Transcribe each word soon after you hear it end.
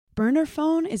Burner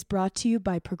Phone is brought to you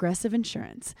by Progressive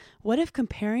Insurance. What if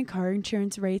comparing car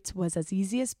insurance rates was as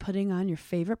easy as putting on your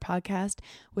favorite podcast?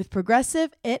 With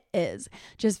Progressive, it is.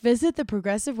 Just visit the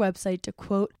Progressive website to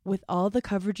quote with all the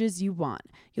coverages you want.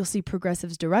 You'll see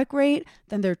Progressive's direct rate,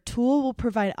 then their tool will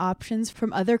provide options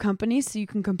from other companies so you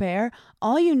can compare.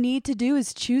 All you need to do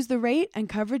is choose the rate and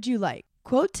coverage you like.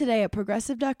 Quote today at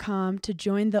Progressive.com to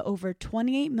join the over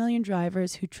 28 million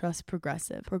drivers who trust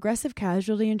Progressive. Progressive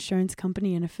Casualty Insurance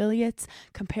Company and Affiliates.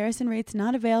 Comparison rates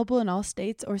not available in all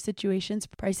states or situations.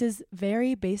 Prices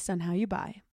vary based on how you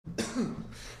buy.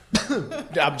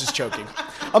 I'm just choking.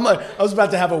 I was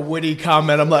about to have a witty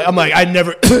comment. I'm like, I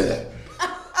never...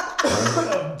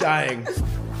 I'm dying.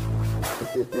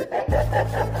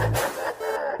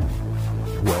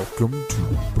 Welcome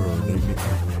to Burning in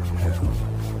Hell.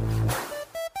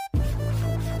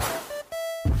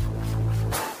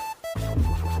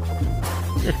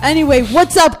 Anyway,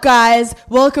 what's up, guys?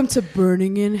 Welcome to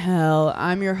Burning in Hell.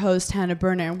 I'm your host, Hannah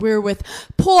Burner, and we're with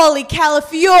Paulie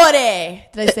Calafiore.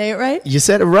 Did I say it right? You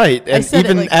said it right, and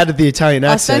even added the Italian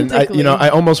accent. I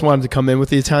almost wanted to come in with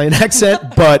the Italian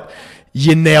accent, but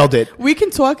you nailed it. We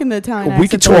can talk in the Italian accent. We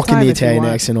can talk in the Italian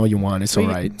accent all you want. It's all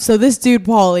right. So this dude,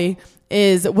 Paulie,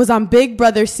 was on Big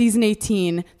Brother season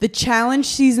 18, The Challenge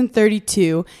season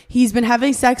 32. He's been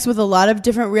having sex with a lot of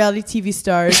different reality TV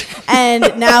stars,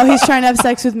 and now he's trying to have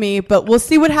sex with me, but we'll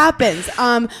see what happens.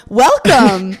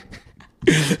 Welcome.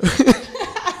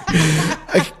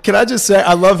 Can I just say,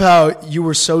 I love how you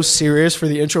were so serious for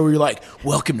the intro where you're like,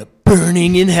 welcome to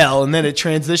Burning in Hell, and then it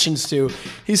transitions to,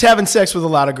 he's having sex with a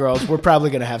lot of girls. We're probably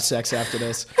going to have sex after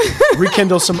this.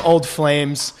 Rekindle some old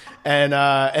flames. And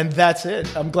that's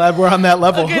it. I'm glad we're on that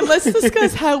level. Okay, let's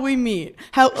discuss how we meet.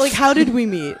 How did we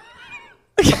meet?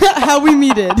 How we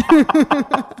meted.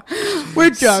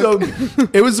 We're drunk. So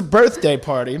it was a birthday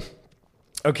party.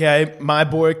 Okay, my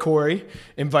boy Corey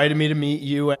invited me to meet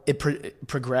you. It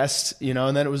progressed,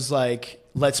 and then it was like,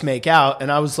 let's make out.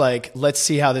 And I was like, let's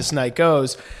see how this night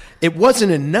goes. It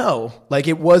wasn't a no.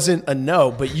 It wasn't a no,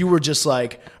 but you were just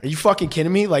like, are you fucking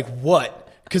kidding me? Like, what?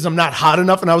 Because I'm not hot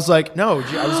enough? And I was like, no.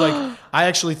 I was like, I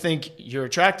actually think you're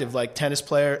attractive. Tennis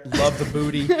player, love the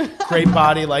booty, great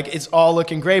body. It's all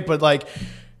looking great. But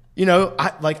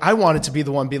I wanted to be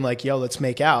the one being like, yo, let's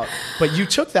make out. But you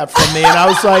took that from me. And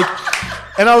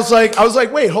I was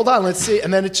like, wait, hold on, let's see.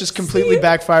 And then it just completely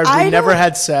backfired. We never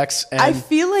had sex. And I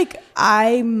feel like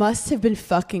I must have been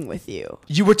fucking with you.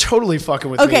 You were totally fucking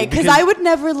with me. Okay, because I would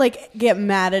never get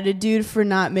mad at a dude for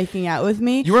not making out with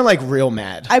me. You were real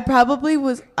mad. I probably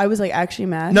was. I was actually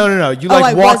mad. No. You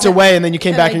walked away and then you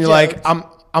came back and you're like,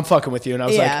 I'm fucking with you. And I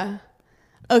was like,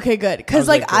 okay, good. Because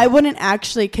I wouldn't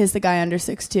actually kiss the guy under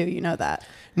 6'2". You know that.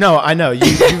 No, I know.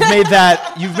 You've made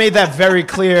that very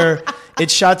clear. It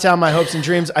shot down my hopes and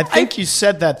dreams. I think you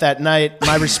said that night.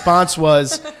 My response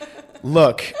was,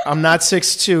 look, I'm not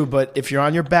 6'2", but if you're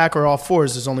on your back or all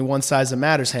fours, there's only one size that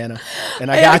matters, Hannah. And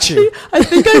I got you. I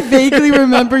think I vaguely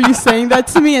remember you saying that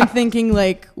to me and thinking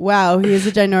wow, he has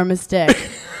a ginormous dick.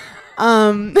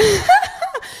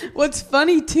 What's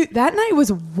funny too, that night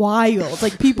was wild.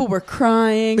 People were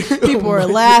crying, people were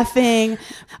laughing.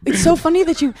 It's so funny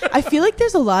that I feel like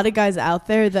there's a lot of guys out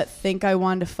there that think I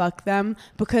want to fuck them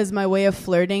because my way of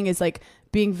flirting is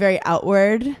being very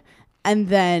outward and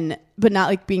then, but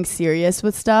not being serious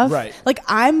with stuff. Right.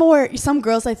 I'm more, some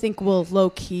girls I think will low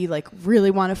key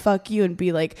really want to fuck you and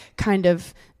be kind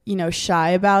of,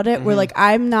 shy about it. Mm-hmm. Where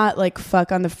I'm not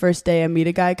fuck on the first day I meet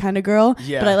a guy kind of girl,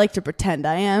 but I like to pretend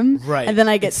I am. Right. And then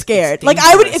I get scared.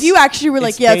 I would, if you actually were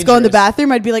let's go in the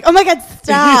bathroom, I'd be like, oh my God,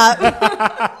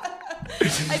 stop.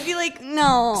 I'd be like,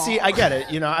 no. See, I get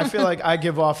it. I feel like I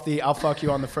give off the I'll fuck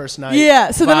you on the first night.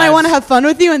 Yeah. So then I want to have fun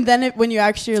with you. And then when you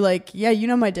actually are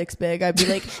yeah, my dick's big, I'd be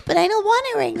like, but I don't want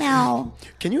it right now.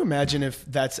 Can you imagine if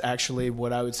that's actually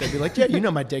what I would say? Be like, yeah,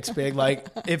 my dick's big.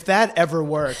 If that ever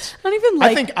worked. Not even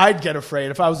I think I'd get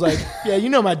afraid if I was like, yeah,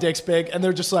 my dick's big. And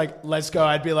they're just like, let's go.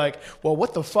 I'd be like, well,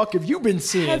 what the fuck have you been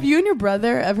seeing? Have you and your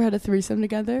brother ever had a threesome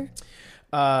together?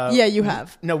 Yeah, you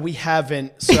have. No, we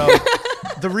haven't. So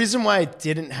the reason why it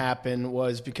didn't happen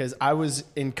was because I was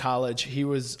in college. He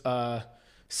was a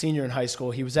senior in high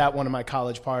school. He was at one of my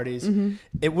college parties. Mm-hmm.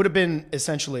 It would have been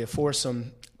essentially a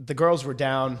foursome. The girls were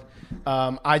down.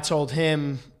 I told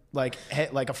him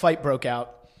a fight broke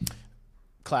out.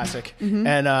 Classic. Mm-hmm.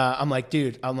 And I'm like,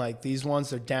 dude, these ones,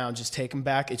 they're down. Just take them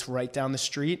back. It's right down the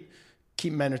street.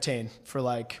 Keep them entertained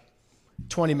for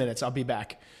 20 minutes. I'll be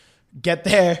back. Get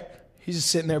there. He's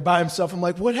just sitting there by himself. I'm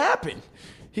like, what happened?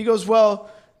 He goes, well,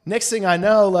 next thing I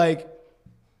know, I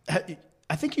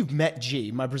think you've met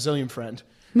G, my Brazilian friend.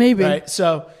 Maybe. Right.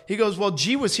 So he goes, well,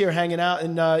 G was here hanging out,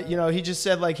 and he just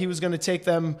said like he was going to take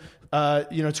them,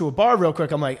 to a bar real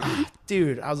quick. I'm like,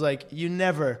 dude. I was like, you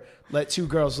never let two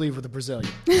girls leave with a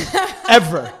Brazilian,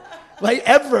 ever. Like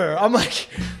ever. I'm like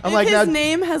his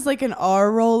name has like an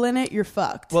R roll in it, you're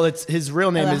fucked. Well, it's his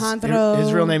real name is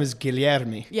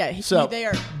Guilherme. Yeah, they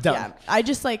are done. Yeah, I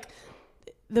just like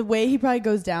the way he probably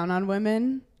goes down on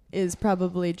women is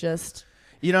probably just.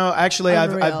 Actually,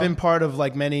 I've been part of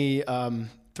like many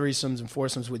threesomes and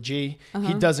foursomes with G.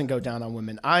 He doesn't go down on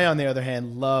women. I, on the other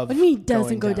hand, love. What do you mean he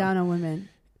doesn't go down on women?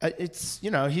 It's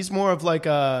he's more of like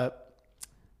a,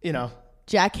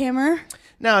 jackhammer.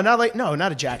 No, not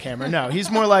a jackhammer. No,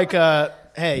 he's more like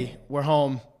hey, we're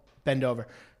home, bend over,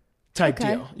 type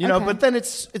deal. But then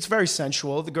it's very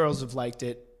sensual. The girls have liked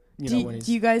it. Do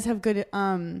you guys have good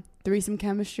threesome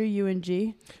chemistry, you and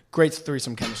G? Great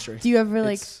threesome chemistry. Do you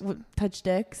ever touch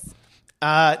dicks?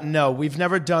 No, we've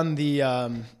never done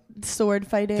the sword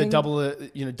fighting.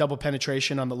 The double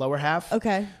penetration on the lower half.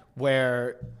 Okay.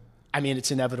 Where,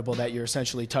 it's inevitable that you're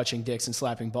essentially touching dicks and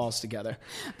slapping balls together.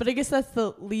 But I guess that's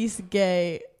the least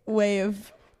gay way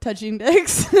of touching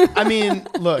dicks.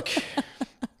 Look,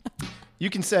 you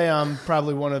can say I'm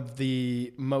probably one of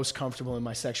the most comfortable in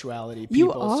my sexuality people.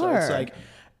 You are. So it's like,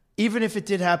 even if it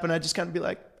did happen, I'd just kind of be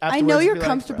like, I know you're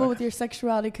comfortable with your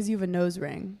sexuality because you have a nose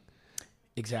ring.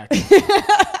 Exactly.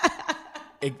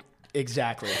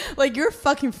 Exactly. Like, you're a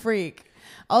fucking freak.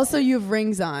 Also, you have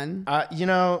rings on. I do.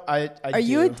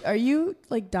 Are you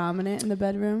like dominant in the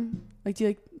bedroom? Like, do you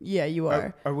like? Yeah, you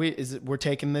are. Are we? We're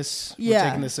taking this? Yeah. We're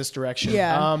taking this direction.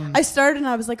 Yeah. I started and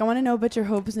I was like, I want to know about your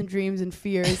hopes and dreams and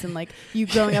fears and like you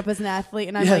growing up as an athlete.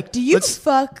 And I'm like, do you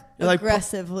fuck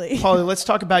aggressively? Paulie, let's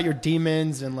talk about your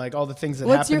demons and like all the things that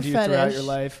happened to you throughout your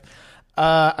life.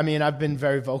 I've been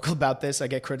very vocal about this. I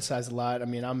get criticized a lot.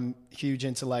 I'm huge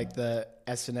into like the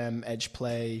S&M edge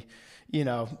play,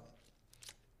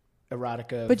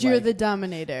 erotica. But you're the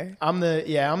dominator. I'm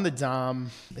the dom,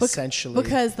 essentially.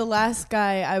 Because the last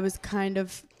guy I was kind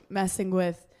of messing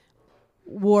with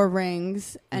wore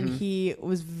rings, and he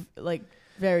was like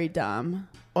very dom.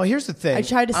 Well, here's the thing. I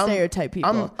tried to stereotype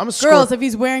people. I'm a Girls, if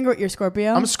he's wearing your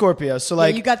Scorpio. I'm a Scorpio, so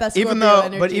like you got that Scorpio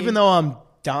energy. Even though I'm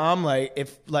dom,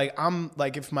 if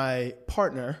my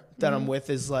partner that I'm with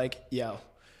is like, yo,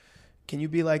 can you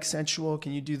be like sensual?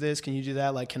 Can you do this? Can you do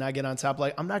that? Like, can I get on top?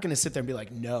 Like, I'm not going to sit there and be like,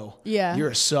 no, you're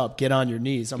a sub. Get on your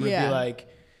knees. I'm going to be like,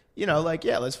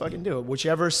 yeah, let's fucking do it.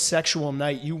 Whichever sexual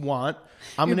night you want,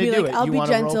 I'm going to do it. I'll you be want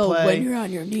gentle role play? when you're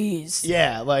on your knees.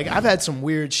 Yeah. Like, I've had some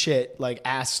weird shit like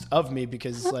asked of me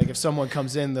because like if someone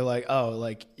comes in, they're like, oh,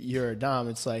 like you're a dom.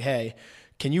 It's like, hey,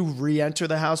 can you re-enter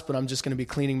the house? But I'm just going to be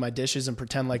cleaning my dishes and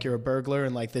pretend like you're a burglar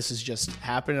and like this is just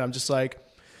happening. I'm just like,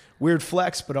 weird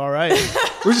flex, but all right.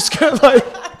 We're just kind of like.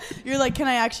 You're like, can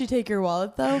I actually take your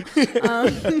wallet though?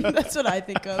 That's what I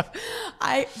think of.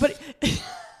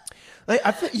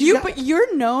 But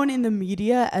you're known in the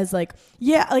media as like,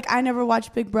 I never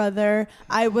watched Big Brother.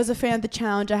 I was a fan of The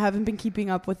Challenge. I haven't been keeping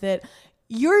up with it.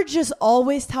 You're just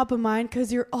always top of mind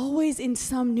because you're always in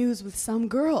some news with some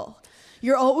girl.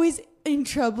 You're always in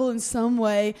trouble in some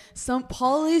way.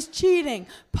 Paulie's cheating.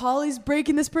 Paulie's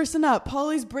breaking this person up.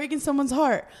 Paulie's breaking someone's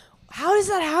heart. How is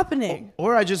that happening?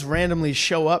 Or I just randomly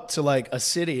show up to like a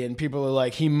city and people are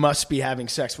like, he must be having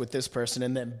sex with this person.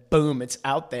 And then boom, it's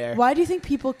out there. Why do you think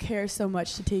people care so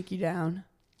much to take you down?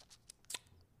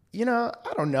 I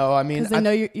don't know. Because they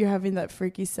know you're having that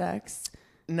freaky sex.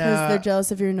 No. Because they're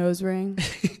jealous of your nose ring.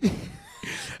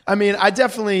 I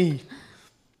definitely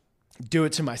do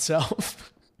it to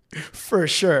myself for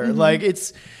sure. Mm-hmm. Like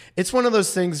it's one of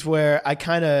those things where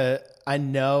I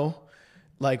know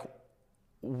like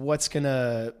what's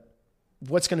gonna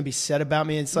be said about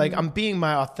me. It's like I'm being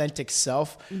my authentic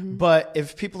self, but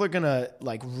if people are gonna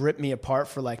like rip me apart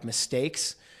for like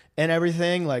mistakes and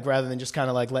everything, like rather than just kind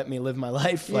of like let me live my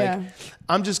life, like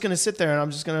I'm just gonna sit there and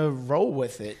I'm just gonna roll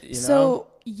with it. So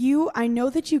I know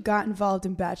that you got involved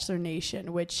in Bachelor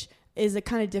Nation, which is a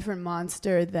kind of different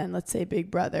monster than, let's say,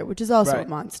 Big Brother, which is also a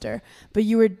monster. But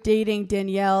you were dating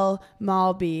Danielle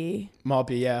Malby.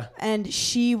 Yeah. And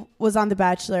she was on The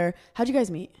Bachelor. How'd you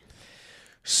guys meet?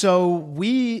 So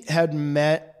we had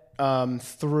met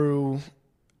through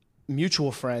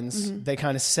mutual friends. Mm-hmm. They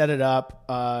kind of set it up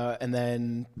and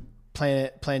then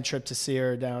planned trip to see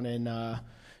her down in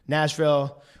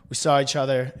Nashville. We saw each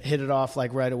other, hit it off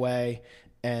like right away.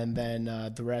 And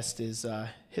then the rest is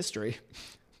history.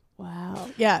 Wow.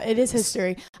 Yeah, it is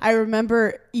history. I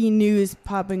remember E! News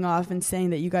popping off and saying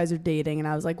that you guys are dating. And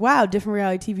I was like, wow, different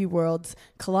reality TV worlds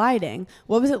colliding.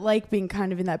 What was it like being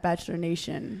kind of in that Bachelor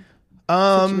Nation?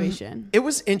 situation? It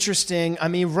was interesting. I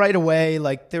mean, right away,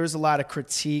 like there was a lot of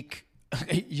critique,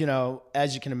 you know,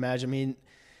 as you can imagine. I mean,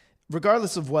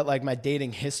 regardless of what like my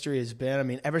dating history has been, I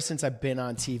mean, ever since I've been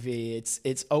on TV,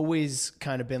 it's always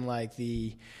kind of been like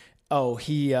he's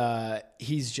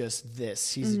just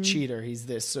this. He's a cheater. He's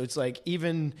this. So it's like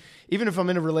even if I'm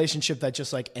in a relationship that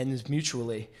just like ends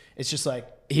mutually, it's just like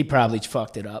he probably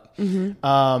fucked it up.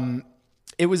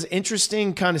 It was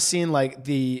interesting kind of seeing like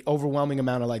the overwhelming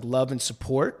amount of like love and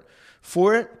support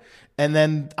for it. And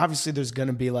then obviously there's going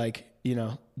to be like, you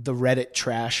know, the Reddit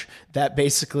trash that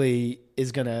basically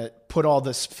is going to put all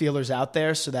the feelers out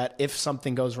there so that if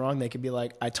something goes wrong, they could be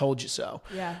like, I told you so.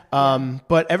 Yeah.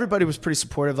 But everybody was pretty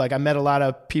supportive. Like I met a lot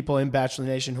of people in Bachelor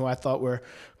Nation who I thought were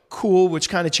cool, which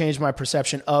kind of changed my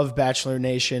perception of Bachelor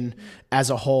Nation as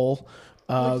a whole.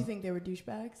 What do you think, they were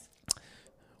douchebags?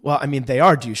 Well, I mean, they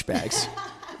are douchebags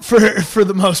for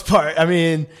the most part. I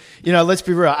mean, you know, let's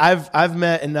be real. I've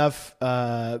met enough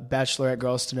Bachelorette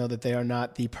girls to know that they are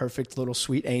not the perfect little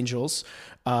sweet angels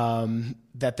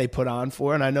that they put on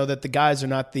for. And I know that the guys are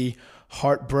not the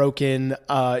heartbroken,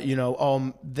 you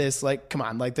know, this, like, come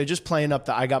on. Like, they're just playing up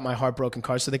the I got my heartbroken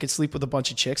card so they could sleep with a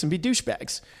bunch of chicks and be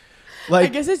douchebags.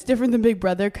 Like, I guess it's different than Big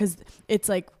Brother because it's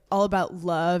like all about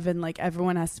love and like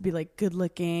everyone has to be like good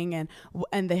looking and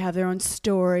they have their own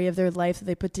story of their life that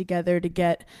they put together to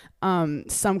get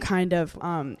some kind of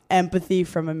empathy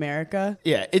from America.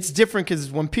 Yeah, it's different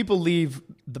because when people leave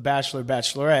The Bachelor,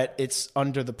 Bachelorette, it's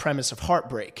under the premise of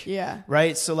heartbreak. Yeah.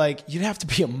 Right? So like you'd have to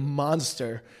be a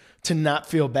monster to not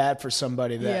feel bad for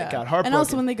somebody that got heartbroken. And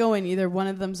also when they go in, either one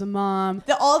of them's a mom.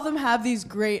 All of them have these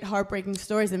great heartbreaking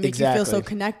stories that make you feel so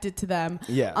connected to them.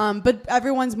 Yeah. But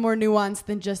everyone's more nuanced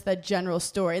than just that general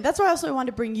story. That's why also I wanted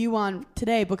to bring you on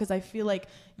today because I feel like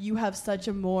you have such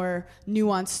a more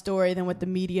nuanced story than what the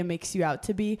media makes you out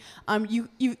to be.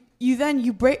 You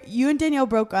and Danielle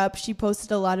broke up. She posted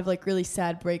a lot of like really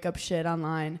sad breakup shit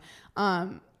online.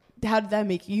 How did that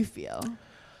make you feel?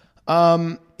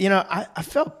 You know, I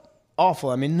felt awful.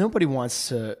 I mean, nobody wants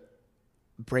to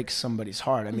break somebody's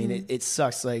heart. I mean, it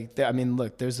sucks. Like, I mean,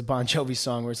 look, there's a Bon Jovi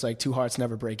song where it's like two hearts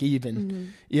never break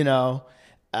even, you know,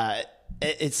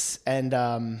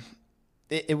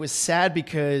 it was sad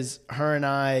because her and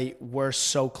I were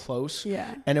so close.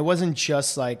 Yeah. And it wasn't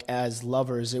just like as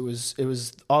lovers. It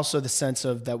was also the sense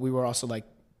of that we were also like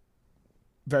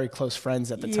very close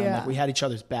friends at the time. Yeah. Like we had each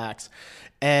other's backs.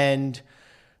 And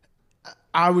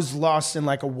I was lost in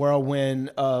like a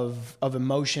whirlwind of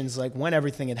emotions. Like when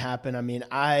everything had happened, I mean,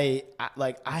 I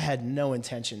had no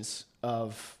intentions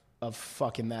of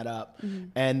fucking that up.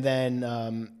 And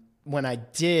then, when I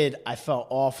did, I felt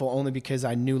awful only because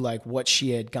I knew like what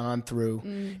she had gone through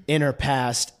in her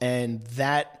past. And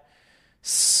that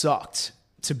sucked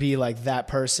to be like that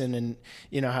person, and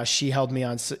you know how she held me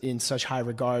in such high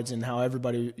regards, and how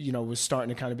everybody, you know, was starting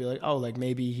to kind of be like, oh, like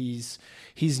maybe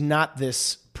he's not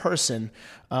this person,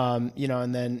 you know.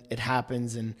 And then it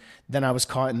happens, and then I was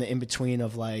caught in the in between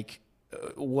of like,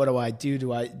 what do I do?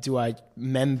 Do I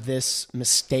mend this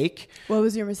mistake? What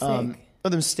was your mistake? The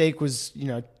mistake was, you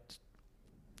know,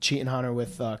 cheating on her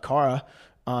with Cara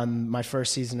on my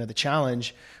first season of the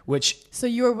challenge, which... So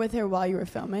you were with her while you were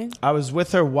filming? I was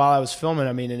with her while I was filming.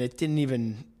 I mean, and it didn't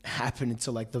even happen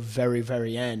until like the very,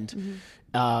 very end.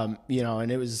 You know,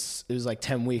 and it was like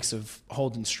 10 weeks of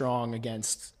holding strong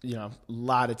against, you know, a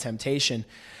lot of temptation.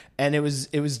 And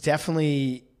it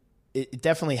definitely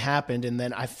happened. And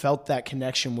then I felt that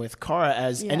connection with Cara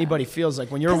as anybody feels like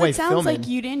when you're away filming. It sounds like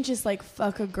you didn't just like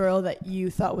fuck a girl that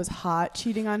you thought was hot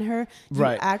cheating on her. You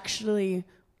actually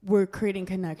were creating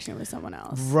connection with someone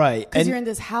else. Right. Because you're in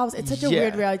this house. It's such a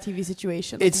weird reality TV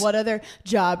situation. Like, what other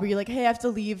job where you're like, hey, I have to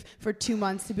leave for 2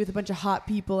 months to be with a bunch of hot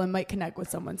people and might connect with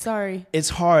someone. Sorry. It's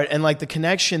hard. And like the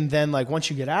connection then, like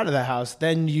once you get out of the house,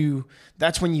 then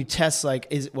that's when you test like,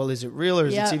 is it real or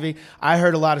is it TV? I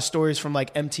heard a lot of stories from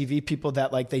like MTV people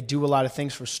that like they do a lot of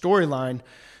things for storyline.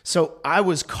 So I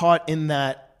was caught in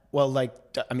that, well, like,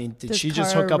 I mean, did she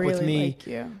just hook up with me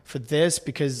for this?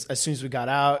 Because as soon as we got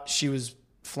out, she was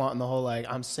flaunting the whole like,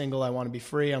 I'm single, I want to be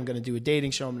free, I'm going to do a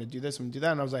dating show, I'm going to do this, I'm going to do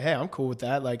that. And I was like, hey, I'm cool with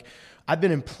that. Like, I've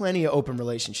been in plenty of open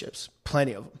relationships,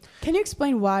 plenty of them. Can you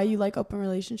explain why you like open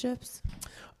relationships?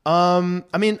 I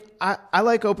mean, I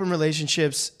like open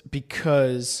relationships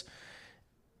because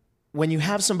when you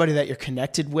have somebody that you're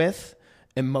connected with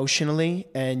emotionally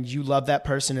and you love that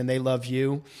person and they love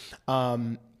you,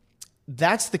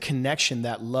 that's the connection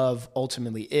that love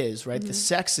ultimately is, right? The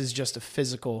sex is just a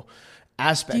physical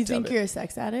aspect of it. Do you think you're a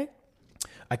sex addict?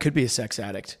 I could be a sex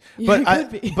addict, Yeah, but you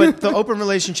could be. but the open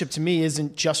relationship to me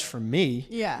isn't just for me.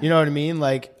 Yeah. You know what I mean?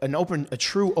 Like a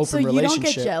true open So you relationship.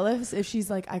 don't get jealous if she's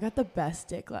like, I got the best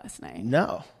dick last night.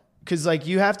 No, because like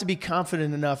you have to be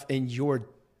confident enough in your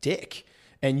dick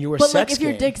and your But sex like, if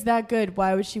your game. dick's that good,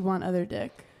 why would she want other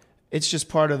dick? It's just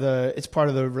part of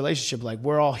the relationship. Like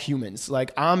we're all humans.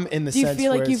 Like I'm in the Do you sense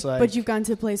feel where like it's like, but you've gotten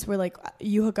to a place where like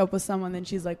you hook up with someone, then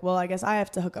she's like, well, I guess I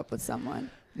have to hook up with someone.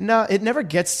 no, it never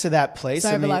gets to that place. So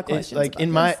I have a lot of questions like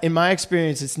about in my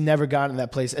experience, it's never gotten to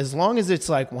that place. As long as it's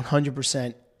like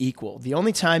 100% equal. The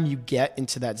only time you get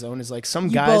into that zone is like some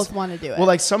guys both wanna do it. Well,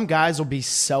 like some guys will be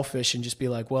selfish and just be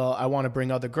like, well, I want to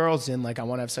bring other girls in, like I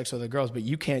want to have sex with other girls, but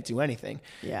you can't do anything.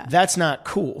 Yeah. That's not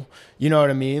cool. You know what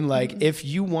I mean? Like if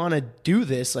you want to do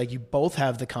this, like you both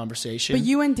have the conversation. But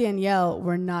you and Danielle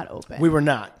were not open. We were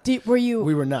not. Were you?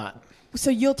 We were not. So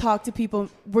you'll talk to people.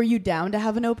 Were you down to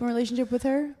have an open relationship with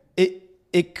her?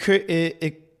 It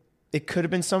could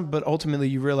have been some, but ultimately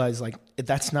you realize like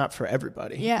that's not for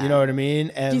everybody. Yeah. You know what I mean?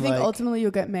 And Do you think like, ultimately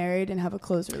you'll get married and have a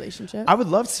close relationship? I would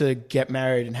love to get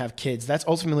married and have kids. That's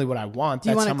ultimately what I want. Do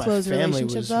you That's want how a my close family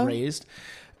relationship, was though? raised.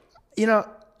 You know,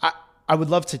 I would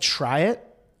love to try it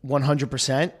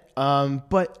 100%.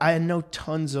 But I know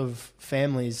tons of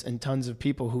families and tons of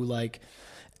people who like,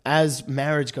 as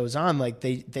marriage goes on, like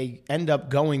they end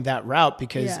up going that route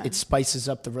because it spices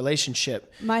up the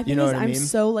relationship. My thing you know is what I mean? I'm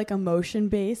so like emotion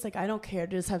based. Like I don't care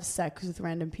to just have sex with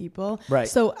random people. Right.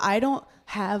 So I don't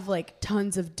have like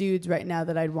tons of dudes right now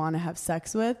that I'd want to have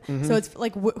sex with. So it's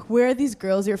like, where are these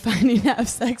girls you're finding to have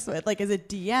sex with? Like, is it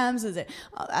DMs? Is it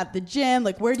at the gym?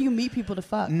 Like, where do you meet people to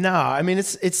fuck? No, I mean,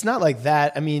 it's not like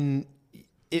that. I mean,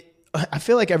 I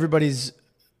feel like everybody's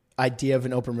idea of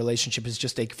an open relationship is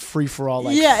just a free for all,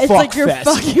 like, yeah, it's fuck like you're fest.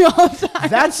 fucking all the time.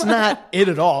 That's not it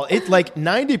at all. It like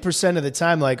 90% of the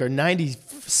time, like, or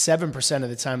 97% of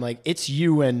the time, like it's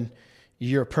you and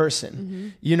your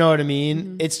person. You know what I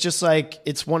mean? It's just like,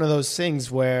 it's one of those things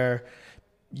where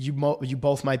you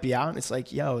both might be out and it's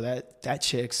like, yo, that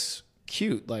chick's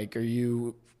cute. Like, are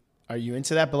you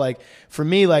into that? But like, for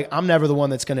me, like, I'm never the one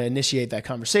that's going to initiate that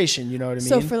conversation. You know what I mean?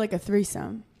 So for like a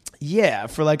threesome. Yeah,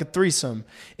 for like a threesome.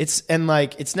 It's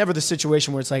never the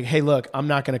situation where it's like, hey, look, I'm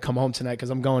not going to come home tonight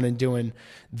because I'm going and doing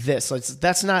this. Like,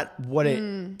 that's not what it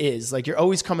is. Like, you're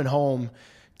always coming home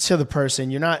to the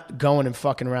person. You're not going and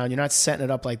fucking around. You're not setting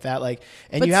it up like that. Like,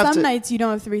 and But you have some to, nights you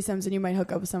don't have threesomes and you might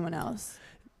hook up with someone else.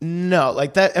 no,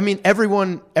 like that. I mean, every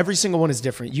single one is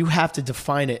different. You have to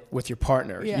define it with your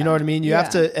partner. Yeah. You know what I mean? You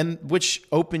have Yeah. to, and which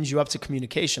opens you up to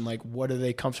communication. Like, what are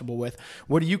they comfortable with?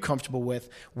 What are you comfortable with?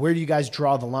 Where do you guys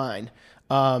draw the line?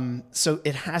 So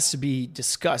it has to be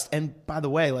discussed. And by the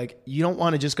way, like, you don't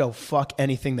want to just go fuck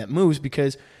anything that moves,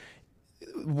 because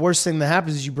worst thing that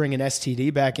happens is you bring an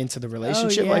STD back into the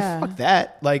relationship. yeah. Like, fuck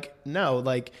that. Like, no,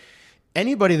 like,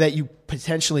 anybody that you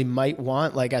potentially might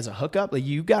want, like, as a hookup, like,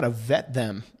 you got to vet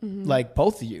them, like,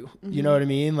 both of you. You know what I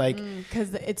mean? Like,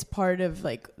 Because it's part of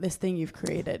like this thing you've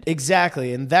created.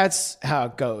 exactly. And that's how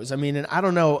it goes. I mean, and I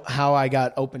don't know how I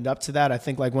got opened up to that. I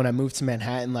think, like, when I moved to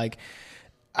Manhattan, like,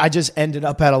 I just ended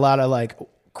up at a lot of, like,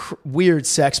 weird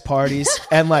sex parties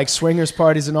and, like, swingers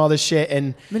parties and all this shit.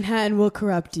 And Manhattan will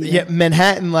corrupt you. yeah,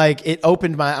 Manhattan, like, it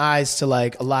opened my eyes to,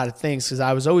 like, a lot of things, because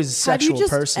I was always a sexual How do you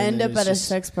just person. end and up at a just-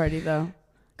 sex party though?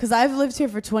 Because I've lived here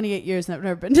for 28 years and I've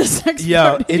never been to a sex Yo,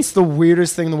 party. it's the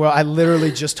weirdest thing in the world. I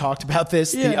literally just talked about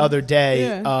this the Yeah. other day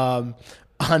Yeah.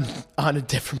 on a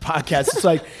different podcast. It's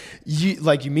like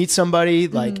you meet somebody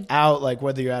like out, like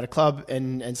whether you're at a club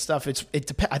and stuff.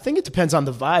 I think it depends on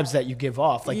the vibes that you give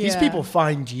off. Like, these Yeah. people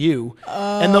find you,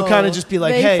 and they'll kind of just be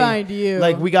like, they "Hey, find you.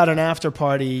 like, we got an after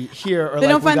party here," or They like,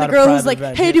 don't "We find the got a girl who's private like,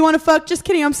 event hey, here." do you want to fuck? Just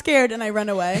kidding, I'm scared. And I run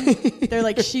away. They're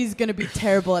like, she's going to be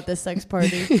terrible at this sex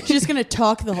party. She's just going to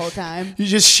talk the whole time. You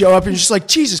just show up and you're just like,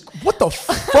 Jesus, what the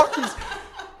fuck is?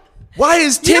 Why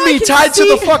is You know, I Timmy can tied to see-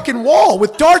 the fucking wall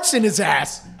with darts in his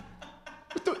ass?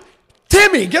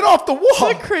 Timmy, get off the wall.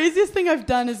 The craziest thing I've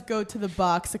done is go to the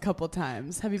box a couple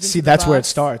times. Have you been See, to the that's where it box?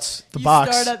 starts. The You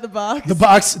box. start at the box.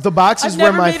 The box is I've where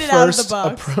never my made it out of the first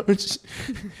box. approach.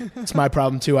 It's my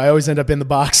problem too. I always end up in the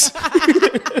box.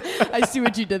 I see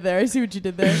what you did there.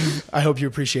 I hope you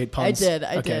appreciate puns. I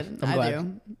Okay, did. I'm I glad.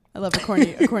 do. I love a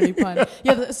corny pun.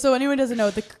 Yeah. So anyone who doesn't know,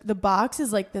 the box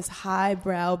is like this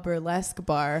highbrow burlesque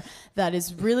bar that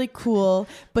is really cool.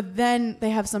 But then they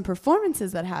have some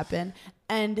performances that happen,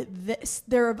 and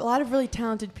there are a lot of really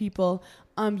talented people.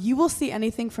 You will see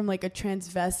anything from like a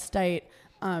transvestite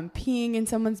peeing in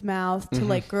someone's mouth to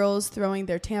like girls throwing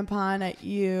their tampon at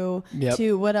you. Yep.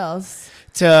 To what else?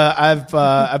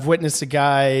 I've witnessed a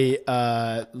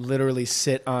guy literally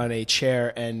sit on a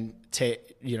chair and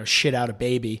shit out a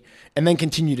baby and then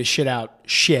continue to shit out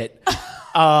shit.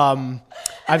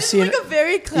 I've seen like a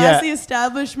very classy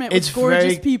establishment with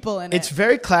gorgeous people in it. It's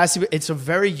very classy, but it's a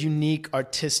very unique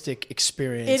artistic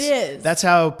experience. It is. That's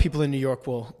how people in New York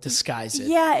will disguise it.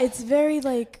 Yeah, it's very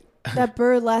like that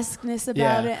burlesqueness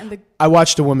about it. And I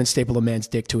watched a woman staple a man's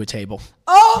dick to a table.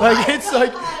 Oh, like it's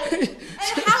God.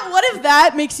 What if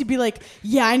that makes you be like,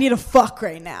 yeah, I need a fuck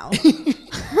right now.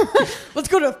 Let's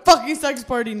go to a fucking sex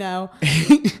party now.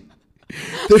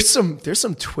 There's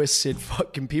some twisted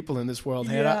fucking people in this world,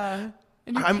 Hannah.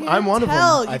 I'm one of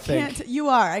them. I think you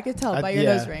are. I could tell by your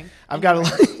nose ring. I've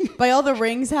got by all the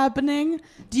rings happening.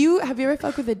 Have you ever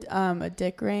fucked with a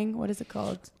dick ring? What is it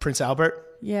called? Prince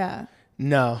Albert? Yeah.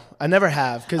 No, I never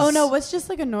have. Oh no, what's just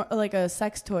like a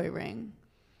sex toy ring?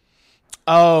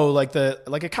 Oh, like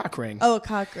a cock ring. Oh, a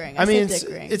cock ring. I mean, dick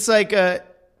ring. It's like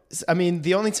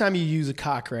the only time you use a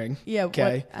cock ring. Yeah.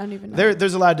 Okay. I don't even know.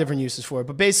 There's a lot of different uses for it,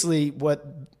 but basically what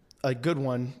a good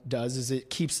one does is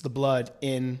it keeps the blood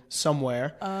in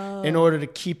somewhere in order to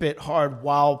keep it hard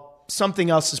while something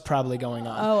else is probably going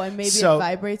on. Oh, and maybe it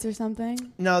vibrates or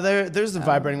something? No, there's the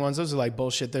vibrating ones. Those are like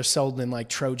bullshit. They're sold in like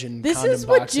Trojan condom boxes. This is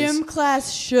what gym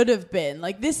class should have been.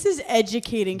 Like, this is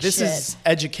educating shit. This is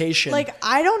education. Like,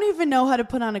 I don't even know how to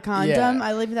put on a condom. Yeah.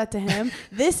 I leave that to him.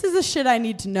 This is the shit I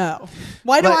need to know.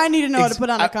 Why do I need to know how to put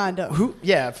on a condom? Who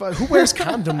wears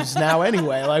condoms now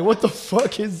anyway? Like, what the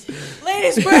fuck is...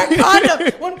 Ladies, wear a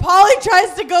condom. When Paulie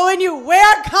tries to go in, you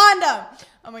wear a condom.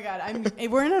 Oh my God,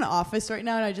 we're in an office right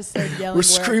now and I just started yelling. We're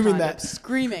screaming that.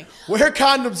 Screaming. Wear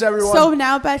condoms, everyone. So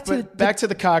now back to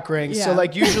the cock ring. Yeah. So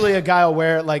like usually a guy will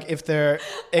wear it like if they're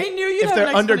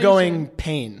undergoing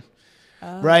pain.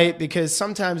 Right? Because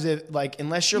sometimes it like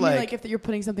unless you're like if you're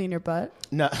putting something in your butt?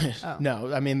 No.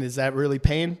 No. I mean, is that really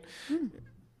pain?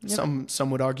 Yep. Some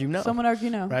would argue no. Some would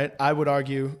argue no. Right? I would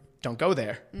argue don't go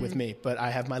there with me, but I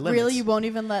have my limits. Really? You won't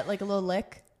even let like a little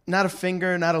lick? Not a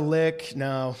finger, not a lick,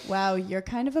 no. Wow, you're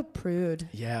kind of a prude.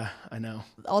 Yeah, I know.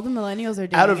 All the millennials are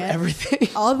doing it. Out of everything.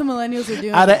 All the millennials are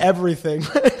doing it. Out of everything.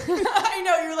 I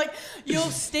know, you're like, you'll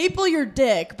staple your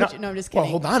dick. But no, I'm just kidding.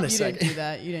 Well, hold on a second.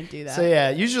 You didn't do that. So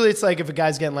yeah, usually it's like if a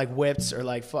guy's getting like whipped or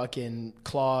like fucking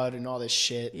clawed and all this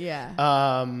shit.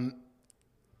 Yeah.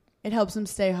 It helps them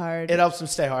stay hard.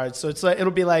 So it's like it'll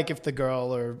be like if the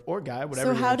girl or guy,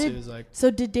 whatever you're into, is like.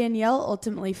 So did Danielle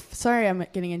ultimately? Sorry, I'm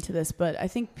getting into this, but I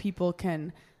think people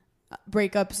can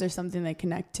breakups or something they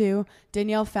connect to.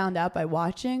 Danielle found out by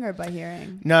watching or by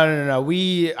hearing? No.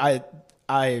 You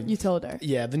told her.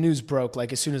 Yeah, the news broke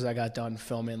like as soon as I got done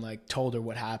filming. Like told her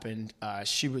what happened.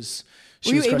 She was.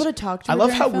 Were you able to talk to her? I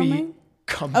love how filming? we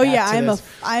come. Oh back yeah, to this.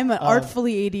 I'm an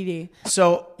artfully ADD.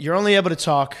 So you're only able to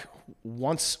talk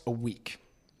once a week.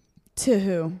 To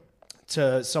who?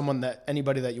 To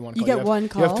anybody that you want to call. You get one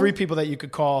call? You have 3 people that you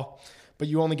could call, but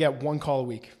you only get 1 call a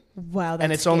week. Wow, that's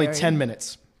and it's scary. only 10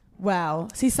 minutes. Wow.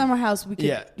 See, Summer House, we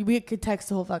could text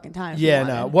the whole fucking time. Yeah,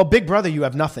 no. Well, Big Brother, you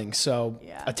have nothing. So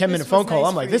a 10-minute phone call,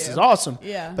 I'm like, this is awesome.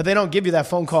 Yeah. But they don't give you that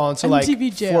phone call until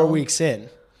MTV jail. 4 weeks in.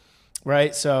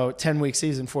 Right? So 10-week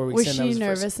season, 4 weeks in. Was she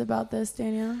nervous about this,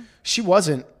 Danielle? She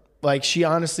wasn't. Like, she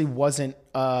honestly wasn't.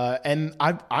 And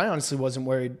I honestly wasn't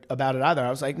worried about it either. I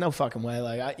was like, no fucking way.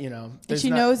 Like, she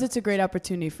knows it's a great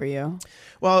opportunity for you.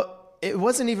 Well, it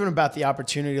wasn't even about the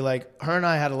opportunity. Like, her and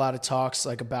I had a lot of talks,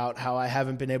 like, about how I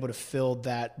haven't been able to fill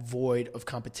that void of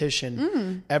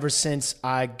competition ever since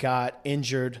I got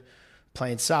injured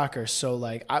playing soccer. So,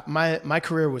 like, my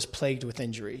career was plagued with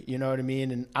injury. You know what I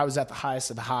mean? And I was at the highest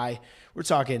of the high. We're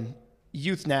talking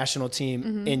youth national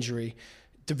team injury.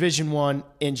 Division I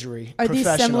injury. Are these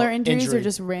similar injuries or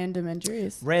just random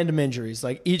injuries? Random injuries.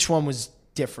 Like each one was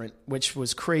different, which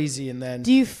was crazy. And then,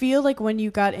 do you feel like when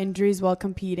you got injuries while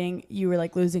competing, you were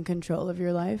like losing control of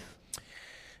your life?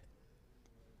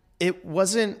 It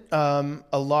wasn't a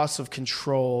loss of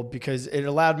control because it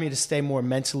allowed me to stay more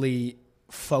mentally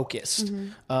focused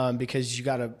because you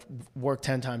got to work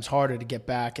 10 times harder to get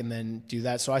back and then do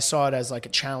that. So I saw it as like a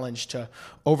challenge to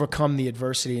overcome the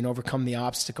adversity and overcome the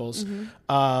obstacles.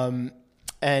 And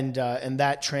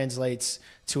that translates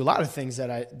to a lot of things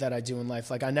that I do in life.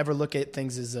 Like I never look at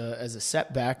things as a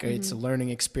setback. It's a learning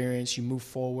experience. You move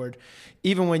forward.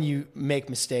 Even when you make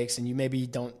mistakes and you maybe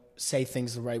don't say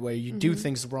things the right way, you do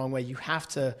things the wrong way, you have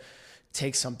to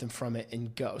take something from it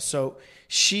and go. So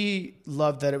she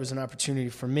loved that it was an opportunity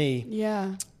for me.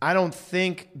 Yeah. I don't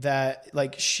think that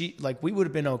we would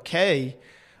have been okay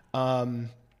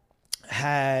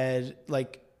had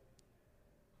like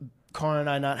Cara and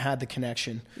I not had the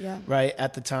connection. Yeah. Right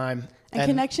at the time. And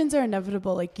connections are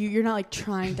inevitable. Like you're not like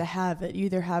trying to have it. You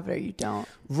either have it or you don't.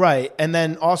 Right. And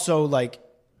then also like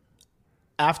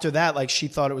after that, like she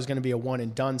thought it was going to be a one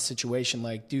and done situation.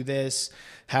 Like do this,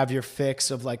 have your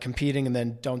fix of like competing and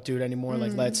then don't do it anymore.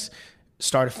 Like let's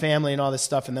start a family and all this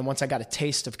stuff. And then once I got a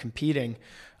taste of competing,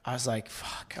 I was like,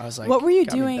 fuck. I was like, what were you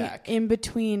doing in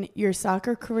between your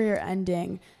soccer career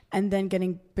ending and then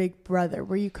getting Big Brother?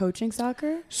 Were you coaching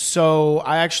soccer? So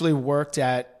I actually worked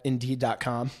at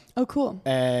Indeed.com. Oh, cool.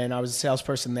 And I was a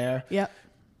salesperson there. Yep.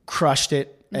 Crushed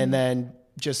it. And then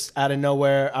just out of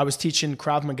nowhere, I was teaching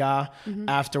Krav Maga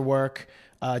after work,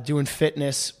 doing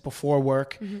fitness before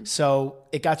work. So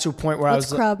it got to a point where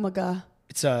What's Krav Maga?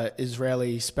 It's a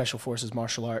Israeli special forces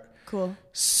martial art. Cool.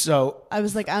 So I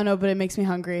was like, I don't know, but it makes me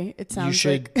hungry. It sounds you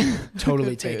should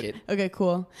totally take it. Okay,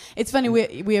 cool. It's funny.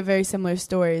 We have very similar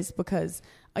stories because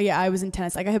I was in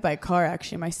tennis. I got hit by a car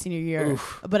actually my senior year.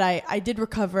 Oof. But I did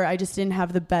recover. I just didn't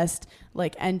have the best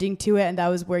like ending to it, and that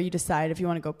was where you decide if you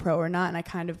want to go pro or not. And I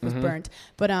kind of was burnt.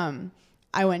 But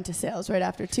I went to sales right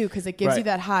after too because it gives you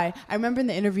that high. I remember in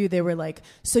the interview they were like,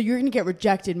 so you're going to get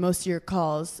rejected most of your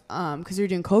calls because you're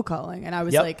doing cold calling. And I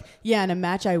was like, yeah, in a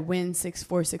match I win 6-4,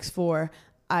 6-4.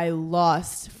 I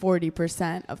lost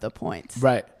 40% of the points.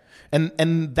 Right.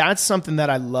 And that's something that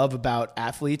I love about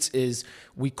athletes is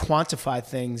we quantify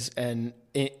things and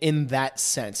in that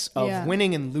sense of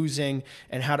winning and losing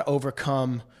and how to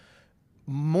overcome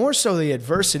more so the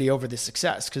adversity over the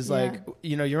success. Cause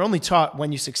you're only taught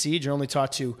when you succeed, you're only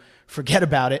taught to forget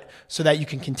about it so that you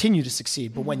can continue to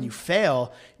succeed. But when you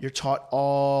fail, you're taught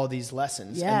all these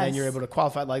lessons and then you're able to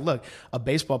qualify. Like, look, a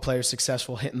baseball player is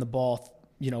successful hitting the ball,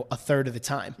 a third of the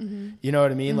time. You know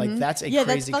what I mean? Like that's a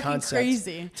crazy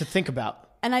concept to think about.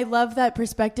 And I love that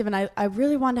perspective. And I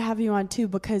really wanted to have you on too,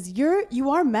 because you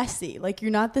are messy. Like you're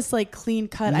not this like clean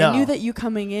cut. No. I knew that you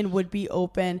coming in would be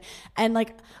open. And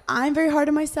like, I'm very hard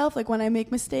on myself. Like when I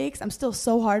make mistakes, I'm still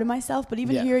so hard on myself. But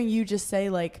even hearing you just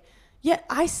say like,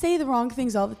 I say the wrong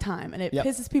things all the time and it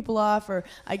pisses people off, or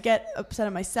I get upset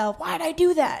at myself. Why did I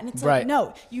do that? And it's like,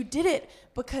 no, you did it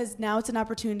because now it's an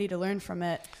opportunity to learn from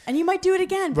it. And you might do it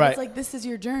again, but it's like, this is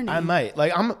your journey. I might.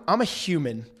 Like I'm a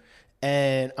human.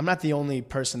 And I'm not the only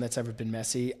person that's ever been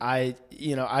messy. I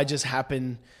just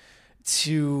happen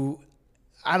to,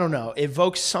 I don't know,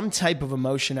 evoke some type of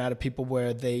emotion out of people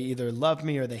where they either love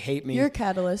me or they hate me. You're a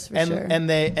catalyst for sure.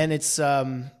 And it's,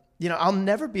 I'll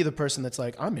never be the person that's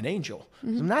like, I'm an angel.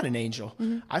 I'm not an angel.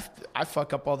 I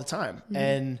fuck up all the time.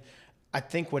 And I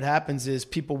think what happens is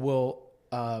people will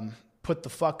put the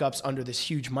fuck ups under this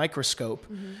huge microscope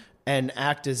and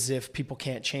act as if people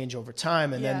can't change over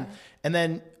time. And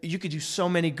then you could do so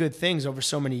many good things over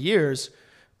so many years,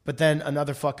 but then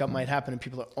another fuck up might happen and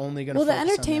people are only going to focus on that. Well,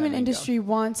 the entertainment industry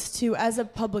wants to, as a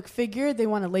public figure, they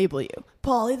want to label you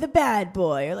Paulie the bad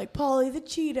boy or like Paulie the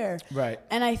cheater. Right.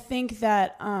 And I think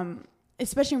that,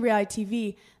 especially in reality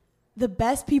TV, the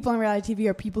best people on reality TV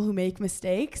are people who make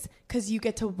mistakes because you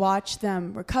get to watch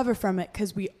them recover from it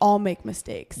because we all make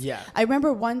mistakes. Yeah. I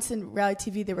remember once in reality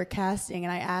TV they were casting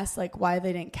and I asked like why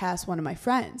they didn't cast one of my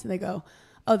friends. And they go,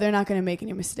 oh, they're not going to make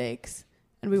any mistakes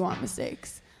and we want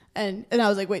mistakes. And I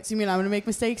was like, wait, so you mean I'm going to make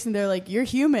mistakes? And they're like, you're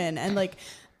human. And like,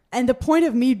 and the point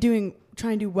of me trying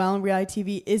to do well in reality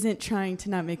TV isn't trying to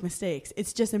not make mistakes.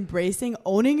 It's just embracing,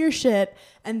 owning your shit.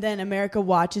 And then America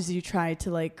watches you try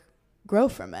to like grow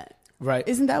from it. Right.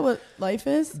 Isn't that what life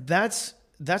is? That's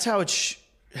how it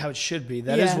should be.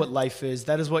 That is what life is.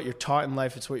 That is what you're taught in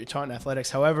life. It's what you're taught in athletics.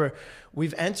 However,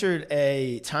 we've entered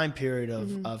a time period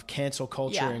of cancel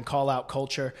culture and call out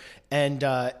culture. And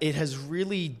it has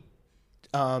really,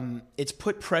 it's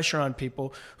put pressure on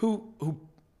people who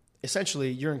essentially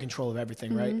you're in control of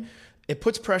everything, right? It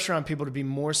puts pressure on people to be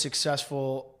more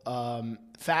successful,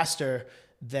 faster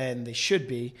than they should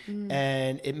be.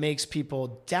 And it makes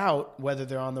people doubt whether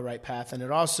they're on the right path. And it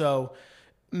also,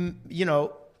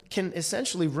 can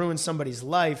essentially ruin somebody's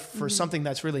life for something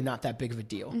that's really not that big of a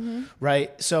deal,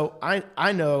 right? So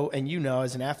I know, and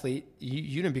as an athlete,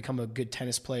 you didn't become a good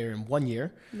tennis player in 1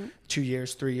 year, 2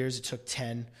 years, 3 years. It took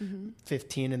 10,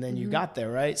 15, and then you got there,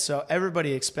 right? So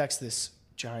everybody expects this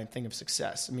giant thing of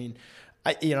success. I mean,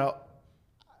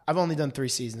 I've only done 3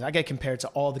 seasons. I get compared to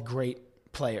all the great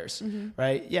players,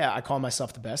 right? Yeah, I call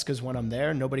myself the best because when I'm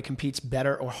there, nobody competes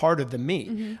better or harder than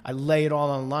me. I lay it all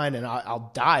on the line and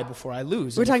I'll die before I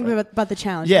lose. We're talking about the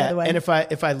challenge, by the way. And if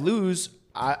I lose,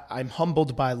 I'm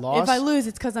humbled by loss. If I lose,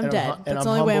 it's because I'm dead. That's the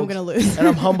only way I'm going to lose. And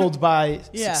I'm humbled by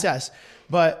success.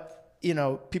 But,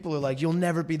 people are like, you'll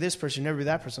never be this person, you'll never be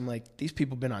that person. I'm like, these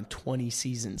people have been on 20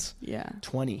 seasons. Yeah.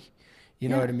 20. You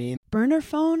know what I mean? Burner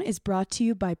Phone is brought to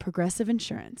you by Progressive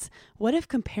Insurance. What if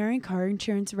comparing car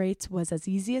insurance rates was as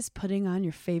easy as putting on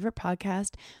your favorite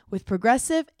podcast? With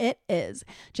Progressive, it is.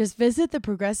 Just visit the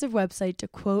Progressive website to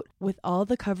quote with all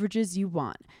the coverages you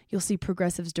want. You'll see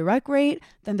Progressive's direct rate,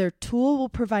 then their tool will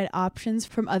provide options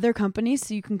from other companies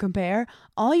so you can compare.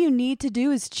 All you need to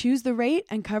do is choose the rate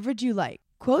and coverage you like.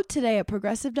 Quote today at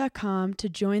Progressive.com to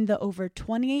join the over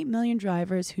 28 million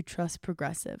drivers who trust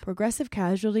Progressive. Progressive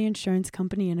Casualty Insurance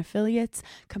Company and Affiliates.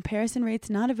 Comparison rates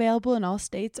not available in all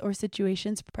states or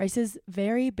situations. Prices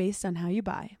vary based on how you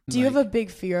buy. Do you have a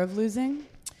big fear of losing?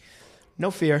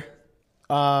 No fear.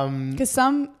 Because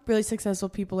some really successful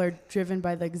people are driven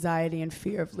by the anxiety and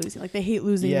fear of losing. Like they hate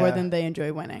losing more than they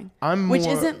enjoy winning. Which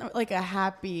isn't like a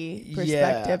happy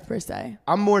perspective per se.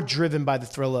 I'm more driven by the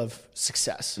thrill of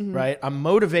success, right? I'm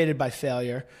motivated by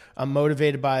failure. I'm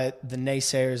motivated by the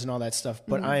naysayers and all that stuff,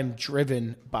 but I am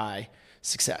driven by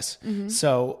success.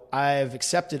 So I've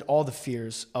accepted all the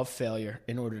fears of failure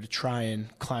in order to try and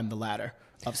climb the ladder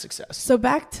of success. So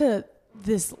back to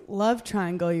this love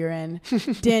triangle you're in.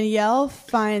 Danielle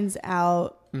finds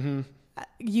out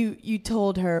you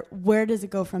told her. Where does it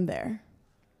go from there?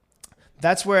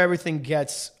 That's where everything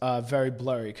gets very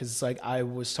blurry, because it's like I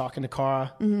was talking to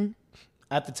Cara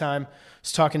at the time,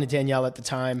 was talking to Danielle at the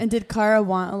time. And did Cara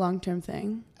want a long-term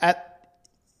thing?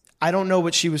 I don't know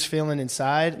what she was feeling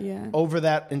inside over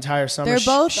that entire summer. They're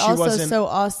both also so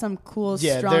awesome, cool,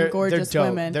 strong, gorgeous dope.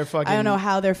 women. They're fucking, I don't know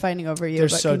how they're fighting over you. They're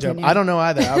but so continue. dope. I don't know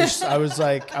either. I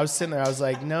was sitting there. I was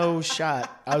like, no shot.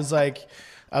 I was like,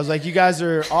 you guys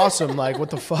are awesome. Like,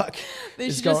 what the fuck? They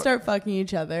should just start fucking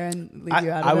each other and leave you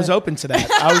out of it. I was open to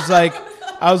that.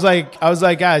 I was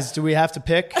like, guys, do we have to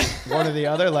pick one or the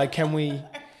other? Like, can we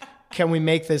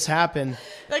make this happen?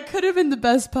 That could have been the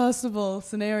best possible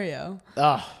scenario.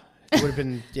 It would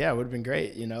have been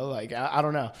great, you know. Like I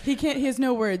don't know. He has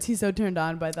no words. He's so turned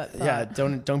on by that thought. Yeah,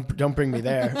 don't bring me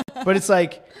there. But it's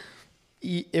like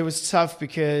it was tough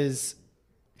because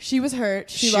she was hurt.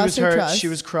 She lost her trust. She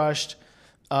was crushed.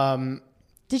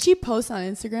 Did she post on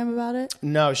Instagram about it?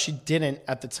 No, she didn't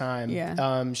at the time.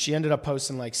 Yeah. She ended up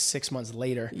posting like 6 months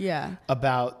later. Yeah.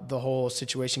 About the whole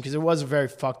situation, because it was a very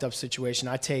fucked up situation.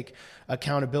 I take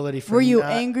accountability for. Were you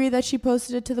angry that she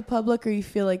posted it to the public, or you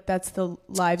feel like that's the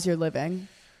lives you're living?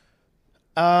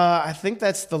 I think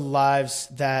that's the lives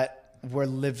that we're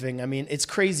living. I mean, it's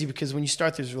crazy because when you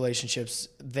start these relationships,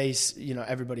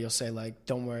 everybody will say like,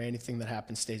 "Don't worry, anything that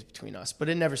happens stays between us," but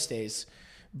it never stays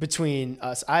between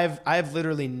us. I've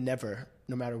literally never,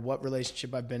 no matter what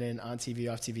relationship I've been in, on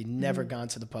TV, off TV, never gone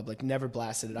to the public, never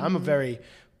blasted it. I'm a very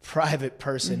private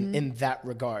person in that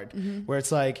regard, where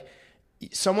it's like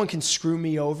someone can screw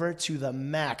me over to the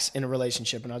max in a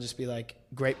relationship and I'll just be like,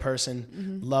 great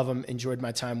person, love them, enjoyed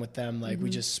my time with them, like we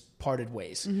just parted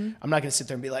ways. I'm not gonna sit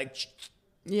there and be like,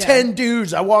 10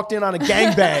 dudes, I walked in on a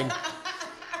gangbang.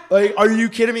 Like, are you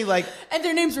kidding me? Like, and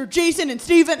their names were Jason and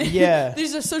Steven. Yeah.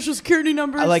 These are social security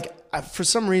numbers. For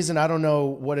some reason, I don't know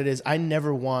what it is. I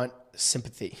never want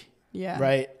sympathy. Yeah.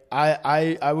 Right?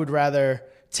 I would rather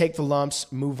take the lumps,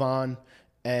 move on,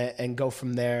 and go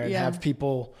from there and have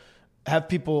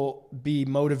people be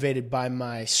motivated by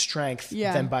my strength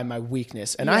than by my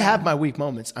weakness. And I have my weak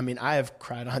moments. I mean, I have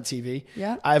cried on TV.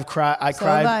 Yeah. I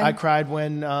cried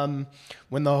when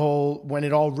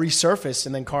it all resurfaced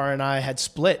and then Cara and I had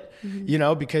split, you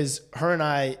know, because her and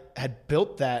I had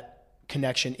built that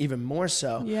connection even more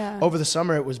so. Yeah. Over the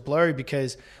summer, it was blurry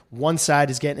because one side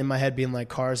is getting in my head being like,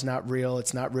 Cara's not real.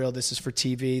 It's not real. This is for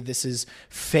TV. This is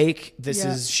fake.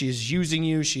 She's using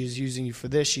you. She's using you for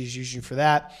this. She's using you for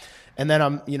that. And then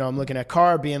I'm looking at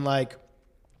Cara being like,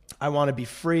 I want to be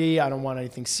free. I don't want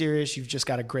anything serious. You've just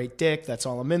got a great dick. That's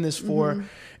all I'm in this for.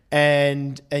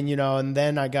 And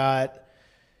then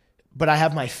but I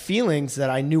have my feelings that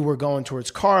I knew were going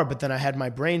towards Cara, but then I had my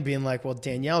brain being like, well,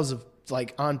 Danielle's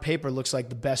like on paper looks like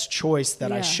the best choice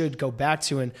that I should go back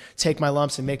to and take my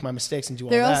lumps and make my mistakes and do all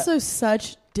that. They're also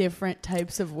such different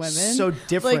types of women. So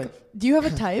different. Like, do you have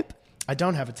a type? I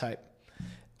don't have a type.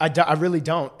 I really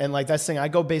don't. And like that's the thing, I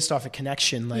go based off a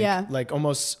connection, like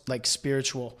almost like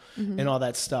spiritual and all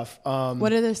that stuff.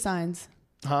 What are their signs?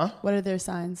 Huh? What are their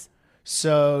signs?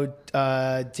 So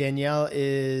Danielle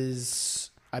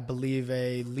is, I believe,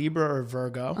 a Libra or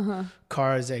Virgo.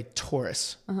 Cara is a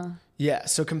Taurus. Yeah,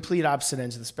 so complete opposite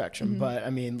ends of the spectrum. But I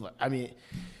mean,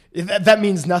 that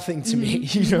means nothing to me.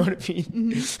 You know what I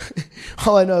mean?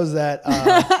 All I know is that.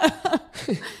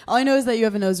 All I know is that you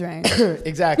have a nose ring.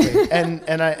 Exactly,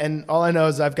 and all I know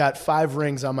is I've got 5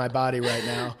 rings on my body right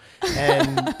now,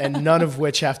 and none of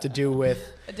which have to do with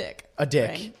a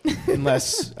dick.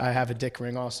 unless I have a dick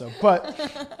ring also.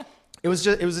 But it was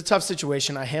a tough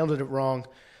situation. I handled it wrong.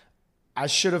 I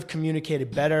should have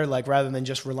communicated better, like rather than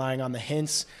just relying on the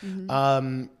hints.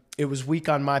 It was weak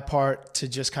on my part to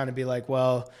just kind of be like,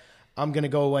 well, I'm going to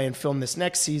go away and film this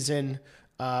next season,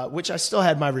 which I still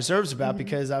had my reserves about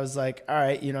because I was like, all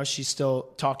right, she's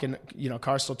still talking,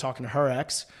 Car's still talking to her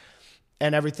ex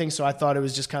and everything. So I thought it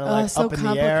was just kind of like so up in the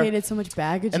air. So complicated, so much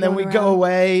baggage. And then we go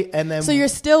away and then. So you're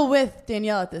still with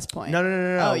Danielle at this point? No.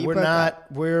 Oh, we're not.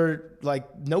 Up. We're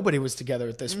like, nobody was together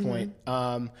at this point.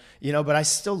 But I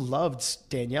still loved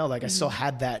Danielle. Like I still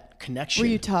had that connection. Were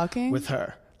you talking? With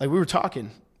her? Like we were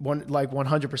talking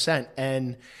 100%.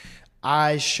 And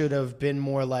I should have been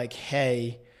more like,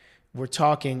 hey, we're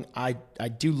talking. I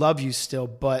do love you still,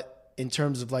 but in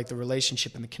terms of like the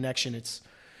relationship and the connection,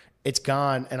 it's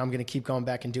gone, and I'm going to keep going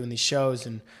back and doing these shows,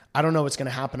 and I don't know what's going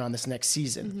to happen on this next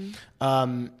season.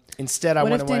 Instead, I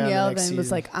went away on the next season. What if Danielle then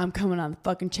was like, I'm coming on the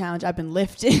fucking challenge. I've been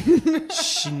lifting.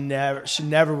 She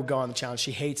never would go on the challenge.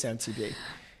 She hates MTV.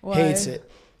 Why? Hates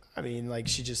it. I mean, like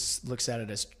she just looks at it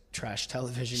as trash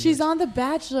television. She's on The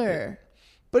Bachelor.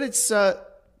 But it's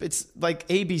like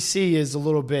ABC is a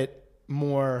little bit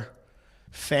more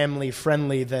family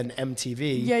friendly than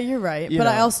MTV. Yeah, you're right.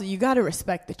 But you got to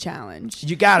respect the challenge.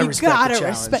 You got to respect the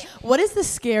challenge. What is the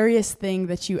scariest thing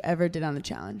that you ever did on the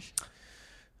challenge?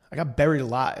 I got buried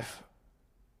alive.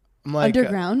 I'm like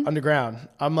underground. Underground.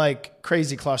 I'm like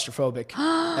crazy claustrophobic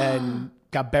and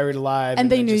got buried alive.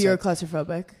 And they knew you were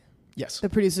claustrophobic. Yes. The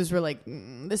producers were like,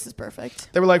 "This is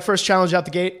perfect." They were like, first challenge out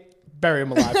the gate, bury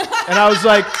him alive. And I was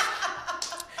like.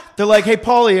 They're like, hey,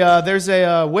 Paulie, there's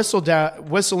a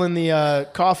whistle in the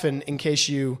coffin in case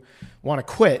you want to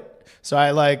quit. So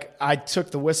I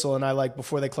took the whistle and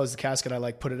before they closed the casket,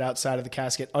 I put it outside of the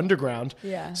casket underground.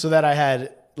 Yeah. So that I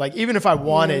had even if I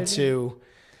wanted to.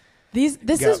 This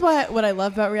is what I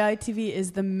love about reality TV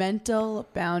is the mental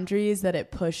boundaries that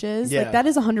it pushes. Yeah. That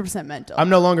is 100% mental. I'm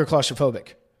no longer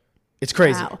claustrophobic. It's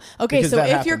crazy. Wow. Okay, so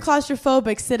if you're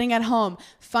claustrophobic sitting at home,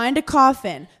 find a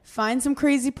coffin, find some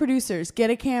crazy producers,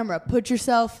 get a camera, put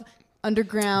yourself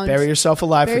underground. Bury yourself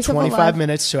alive for 25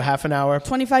 minutes to half an hour.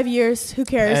 25 years, who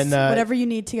cares? And, whatever you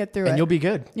need to get through it. And you'll be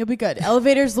good. You'll be good.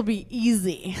 Elevators will be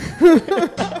easy.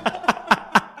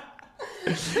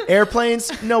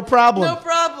 Airplanes, no problem. No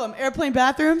problem. Airplane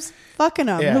bathrooms, fucking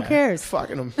them. Yeah, who cares?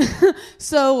 Fucking them.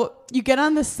 So you get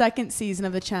on the second season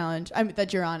of the challenge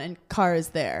that you're on, and Car is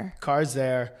there. Car's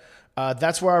there.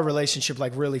 That's where our relationship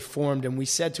really formed, and we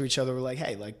said to each other, we're like,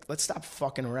 hey, let's stop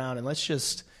fucking around and let's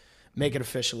just make it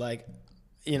official. I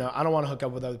don't want to hook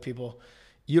up with other people.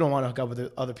 You don't want to hook up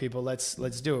with other people. Let's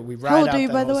do it. We ride How old out are you,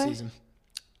 that by the whole way? season.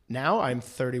 Now I'm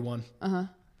 31.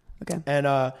 Okay.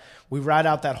 And we ride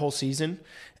out that whole season,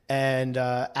 and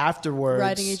afterwards,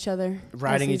 riding each other,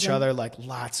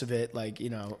 lots of it.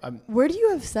 Where do you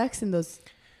have sex in those?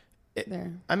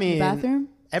 There. I mean, the bathroom.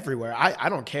 Everywhere. I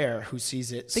don't care who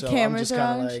sees it. The cameras are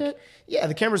out and shit? Yeah,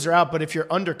 the cameras are out, but if you're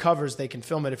under covers, they can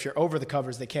film it. If you're over the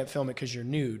covers, they can't film it because you're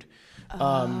nude.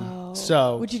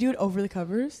 So would you do it over the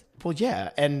covers? Well,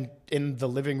 yeah, and in the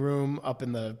living room, up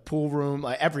in the pool room,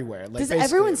 everywhere. Does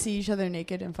everyone see each other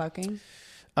naked and fucking?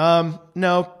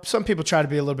 No, some people try to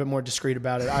be a little bit more discreet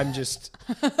about it. I'm just,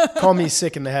 call me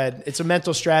sick in the head. It's a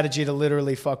mental strategy to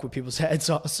literally fuck with people's heads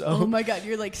also. Oh my God.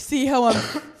 You're like, see how I'm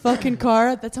fucking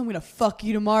Cara? That's how I'm going to fuck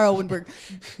you tomorrow when we're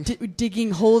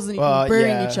digging holes and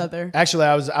burying each other. Actually,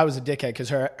 I was a dickhead because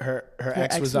her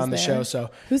ex was on the show.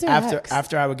 So who's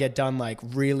after I would get done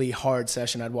really hard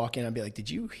session, I'd walk in and I'd be like, did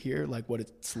you hear what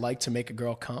it's like to make a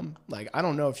girl come? I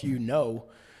don't know if you know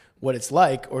what it's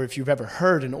like, or if you've ever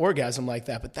heard an orgasm like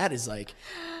that, but that is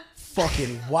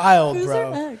fucking wild, Who's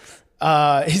bro. Her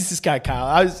ex? He's this guy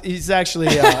Kyle. He's actually,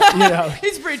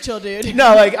 he's pretty chill, dude.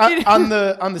 No, on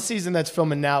the season that's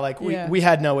filming now, we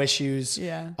had no issues.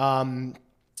 Yeah.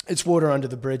 It's water under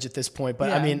the bridge at this point, but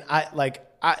yeah. I mean,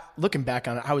 I looking back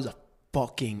on it, I was a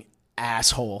fucking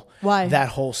asshole. Why? That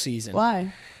whole season.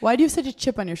 Why do you have such a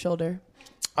chip on your shoulder?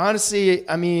 Honestly,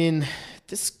 I mean,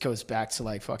 this goes back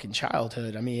to fucking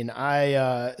childhood. I mean,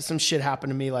 some shit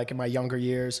happened to me in my younger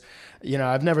years.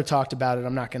 I've never talked about it.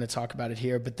 I'm not going to talk about it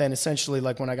here. But then essentially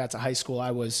when I got to high school,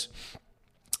 I was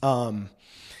an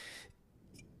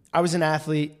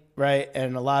athlete, right?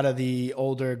 And a lot of the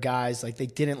older guys, they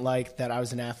didn't like that I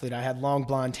was an athlete. I had long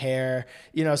blonde hair.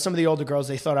 Some of the older girls,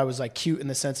 they thought I was cute in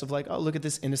the sense of oh, look at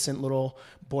this innocent little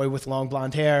boy with long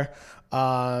blonde hair.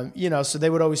 So they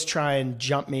would always try and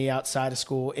jump me outside of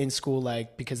school, in school,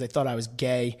 like, because they thought I was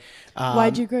gay.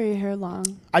 Why'd you grow your hair long?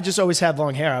 I just always had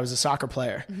long hair. I was a soccer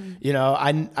player.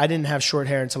 Mm-hmm. I didn't have short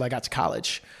hair until I got to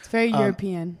college. It's very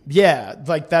European. Yeah,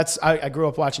 like I grew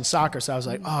up watching soccer, so I was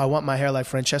like, I want my hair like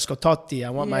Francesco Totti.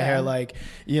 I want my hair like,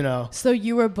 So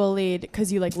you were bullied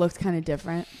because you like looked kind of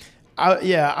different?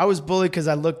 I was bullied because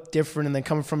I looked different, and then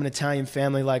coming from an Italian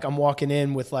family, like I'm walking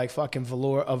in with like fucking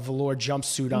velour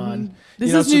jumpsuit on.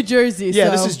 This is New Jersey. Yeah,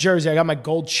 this is Jersey. I got my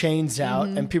gold chains out,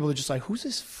 and people are just like, "Who's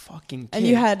this fucking kid?" And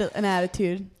you had an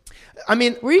attitude. I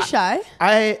mean, were you shy?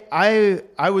 I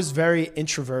was very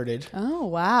introverted. Oh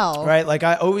wow! Right, like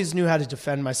I always knew how to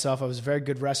defend myself. I was a very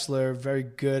good wrestler, very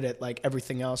good at like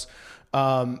everything else.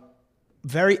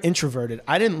 Very introverted.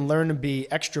 I didn't learn to be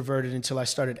extroverted until I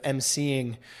started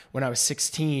emceeing when I was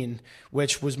 16,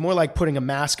 which was more like putting a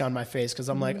mask on my face because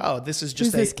I'm like, this is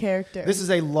just this character. This is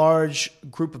a large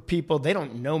group of people. They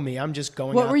don't know me. I'm just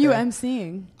going. What out were you there.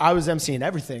 emceeing? I was emceeing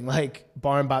everything, like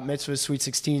bar and bat mitzvahs, sweet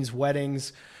 16s,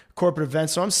 weddings, corporate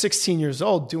events. So I'm 16 years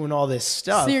old doing all this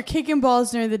stuff. So you're kicking balls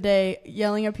during the day,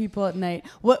 yelling at people at night.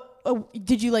 What?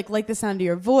 Did you like the sound of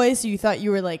your voice? Or you thought you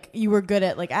were good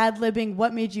at like ad-libbing?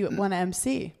 What made you want to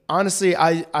MC? Honestly,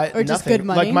 I or just good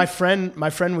money. Like my friend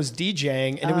was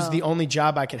DJing, and it was the only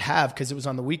job I could have because it was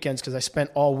on the weekends. Because I spent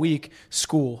all week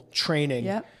school,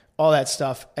 training, all that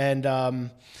stuff, and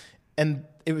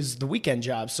it was the weekend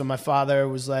job. So my father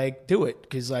was like, "Do it,"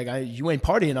 because like you ain't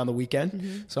partying on the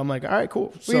weekend. So I'm like, "All right,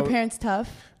 cool." Were your parents tough?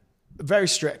 Very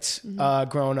strict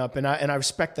growing up, and I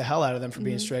respect the hell out of them for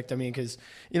being strict. I mean, because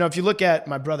if you look at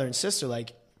my brother and sister,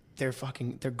 like they're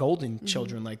golden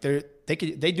children. Like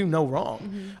they do no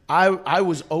wrong. I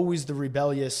was always the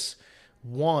rebellious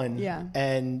one,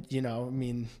 and I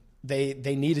mean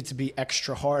they needed to be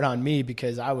extra hard on me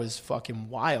because I was fucking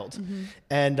wild,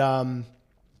 and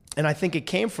I think it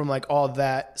came from like all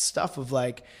that stuff of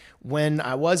like. When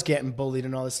I was getting bullied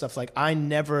and all this stuff, like I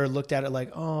never looked at it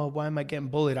like, oh, why am I getting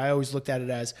bullied? I always looked at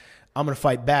it as I'm going to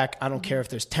fight back. I don't care if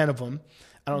there's 10 of them.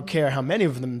 I don't care how many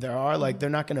of them there are. Like they're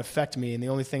not going to affect me. And the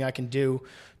only thing I can do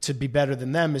to be better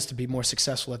than them is to be more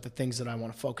successful at the things that I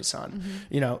want to focus on,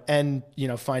 and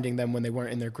finding them when they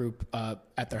weren't in their group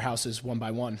at their houses one by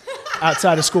one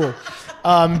outside of school,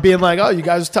 being like, oh, you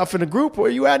guys are tough in a group. Where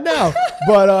are you at now?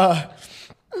 But,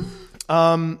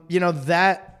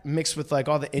 that mixed with like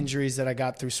all the injuries that I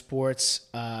got through sports,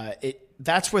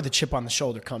 that's where the chip on the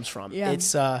shoulder comes from. Yeah.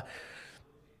 It's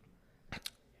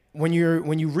when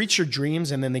you reach your dreams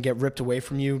and then they get ripped away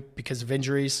from you because of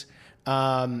injuries,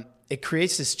 it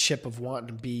creates this chip of wanting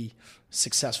to be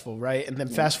successful, right? And then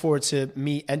fast forward to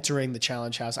me entering the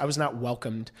Challenge House. I was not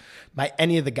welcomed by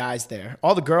any of the guys there.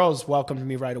 All the girls welcomed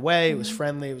me right away. It was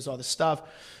friendly. It was all this stuff.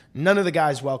 None of the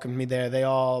guys welcomed me there. They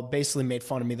all basically made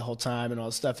fun of me the whole time and all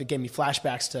this stuff. It gave me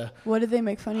flashbacks to what did they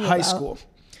make fun of you high about? School.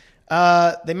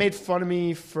 They made fun of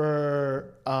me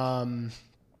for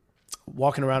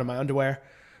walking around in my underwear.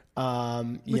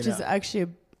 Which is actually a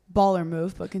baller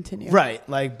move, but continue. Right.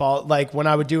 Like when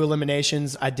I would do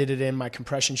eliminations, I did it in my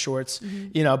compression shorts,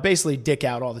 basically dick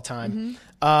out all the time.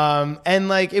 And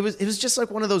like, it was just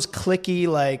like one of those cliquey,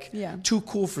 like too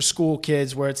cool for school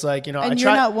kids where it's like, and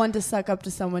you're not one to suck up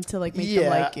to someone to like make them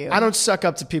like you. I don't suck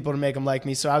up to people to make them like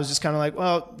me. So I was just kind of like,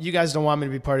 well, you guys don't want me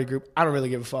to be part of the group. I don't really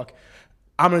give a fuck.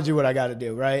 I'm going to do what I got to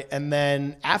do, right? And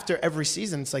then after every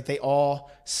season, it's like they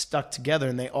all stuck together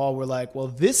and they all were like, well,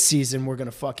 this season we're going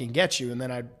to fucking get you. And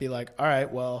then I'd be like, all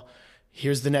right, well,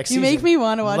 here's the next season. You make me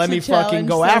want to watch Let the me fucking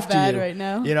go so after bad you right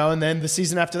now. And then the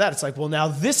season after that, it's like, well, now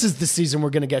this is the season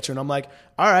we're going to get you. And I'm like,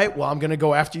 all right, well, I'm going to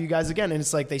go after you guys again. And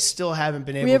it's like they still haven't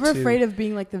been able to. Were you ever afraid of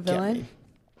being like the villain?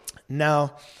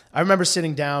 No. I remember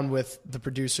sitting down with the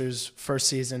producers first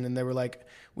season and they were like,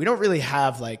 we don't really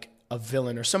have like a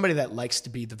villain or somebody that likes to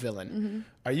be the villain.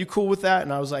 Are you cool with that?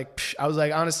 And I was like,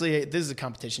 honestly, this is a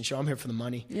competition show. I'm here for the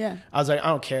money. Yeah. I was like, I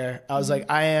don't care. I was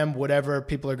like, I am whatever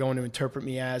people are going to interpret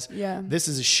me as. Yeah. This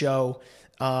is a show.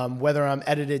 Whether I'm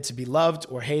edited to be loved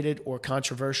or hated or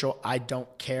controversial, I don't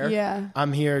care. Yeah.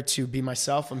 I'm here to be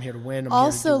myself. I'm here to win. I'm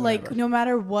also, here to do like, no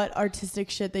matter what artistic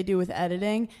shit they do with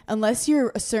editing, unless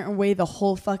you're a certain way the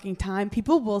whole fucking time,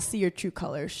 people will see your true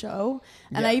colors show.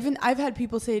 And I've had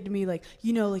people say to me, like,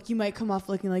 like you might come off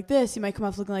looking like this. You might come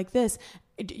off looking like this.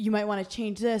 You might want to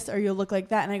change this or you'll look like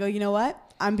that. And I go, you know what?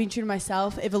 I'm being true to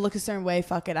myself. If it looks a certain way,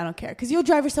 fuck it. I don't care. Because you'll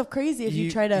drive yourself crazy if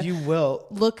you try to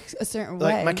look a certain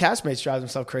way. Like my castmates drive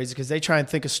themselves crazy because they try and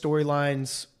think of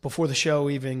storylines before the show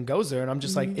even goes there. And I'm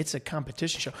just like, it's a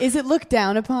competition show. Is it looked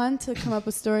down upon to come up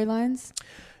with storylines?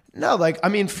 No, like, I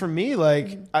mean, for me,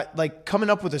 like, like coming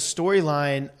up with a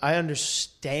storyline, I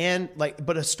understand, like,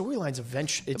 but a storyline's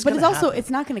eventually, But it's also, it's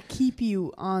not going to keep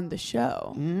you on the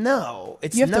show. No,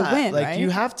 it's you have not. to win, like, right? you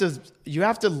have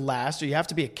to last, or you have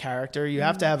to be a character. You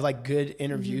have to have like good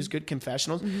interviews, good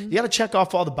confessionals. You got to check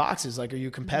off all the boxes. Like, are you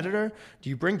a competitor? Do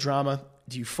you bring drama?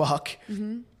 Do you fuck?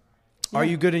 Are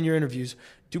you good in your interviews?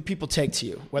 Do people take to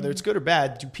you? Whether it's good or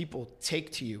bad, do people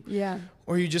take to you? Yeah.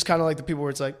 Or are you just kind of like the people where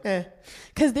it's like, eh.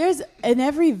 Because there's, in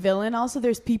every villain also,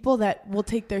 there's people that will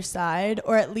take their side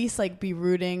or at least like be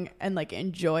rooting and like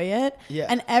enjoy it. Yeah.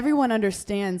 And everyone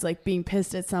understands like being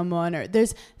pissed at someone, or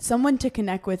there's someone to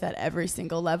connect with at every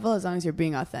single level as long as you're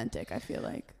being authentic, I feel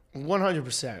like.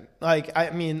 100%. Like,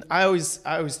 I mean, I always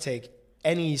take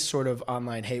any sort of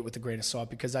online hate with a grain of salt,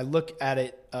 because I look at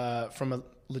it from a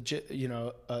legit,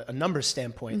 a numbers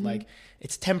standpoint. Like,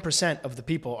 it's 10% of the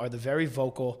people are the very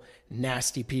vocal,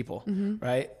 nasty people,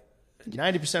 right?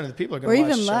 90% of the people are going to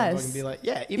watch the show and be like,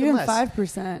 yeah, even less.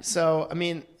 5%. So, I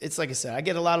mean, it's like I said, I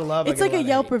get a lot of love. It's like a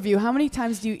Yelp review. How many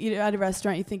times do you eat at a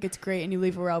restaurant, you think it's great, and you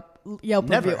leave a Yelp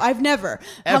review? I've never.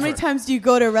 How many times do you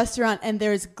go to a restaurant and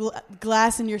there's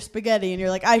glass in your spaghetti and you're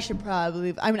like, I should probably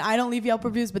leave. I mean, I don't leave Yelp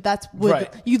reviews, but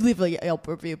you'd leave a Yelp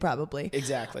review probably.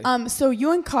 Exactly. So you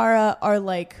and Cara are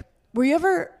like, were you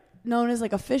ever known as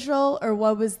like official, or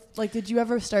what was like, did you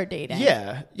ever start dating?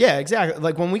 Yeah, exactly.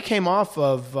 Like, when we came off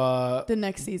of the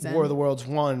next season, War of the Worlds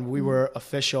 1, we were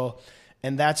official,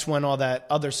 and that's when all that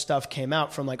other stuff came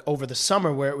out from like over the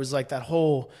summer, where it was like that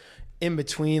whole in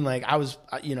between, like I was,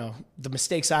 the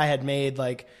mistakes I had made,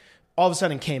 like all of a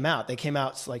sudden came out. They came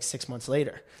out like 6 months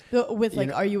later. With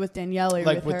like, are you with Danielle or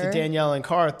like with her? The Danielle and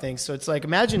Cara thing. So it's like,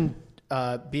 imagine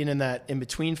being in that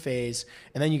in-between phase,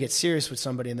 and then you get serious with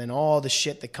somebody, and then all the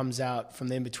shit that comes out from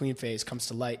the in-between phase comes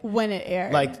to light. When it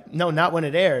aired? Like, no, not when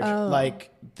it aired. Oh.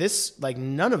 Like, this, like,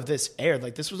 none of this aired.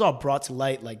 Like, this was all brought to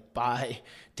light, like, by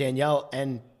Danielle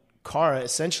and Cara,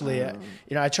 essentially.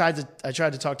 I tried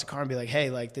to talk to Cara and be like,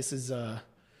 hey, like, this is,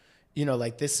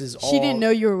 like, this is all. She didn't know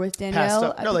you were with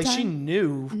Danielle at No, the like, time? she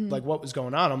knew, like, what was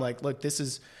going on. I'm like, look, this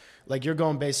is, like, you're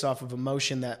going based off of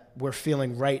emotion that we're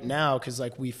feeling right now, because,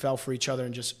 like, we fell for each other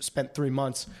and just spent 3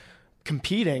 months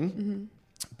competing,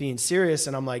 being serious.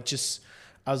 And I'm like,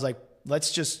 I was like,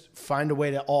 let's just find a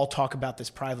way to all talk about this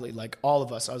privately, like, all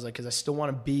of us. I was like, because I still want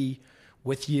to be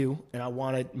with you, and I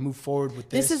want to move forward with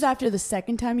this. This is after the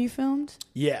second time you filmed?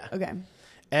 Yeah. Okay.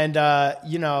 And,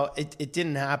 it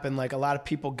didn't happen. Like, a lot of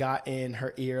people got in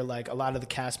her ear. Like, a lot of the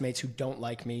castmates who don't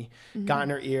like me got in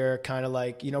her ear, kind of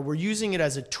like, we're using it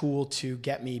as a tool to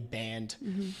get me banned,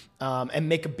 and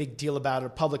make a big deal about it, a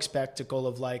public spectacle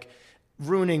of, like,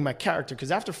 ruining my character.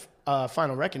 Because after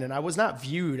Final Reckoning, I was not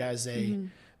viewed as a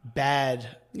bad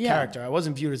character. I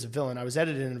wasn't viewed as a villain. I was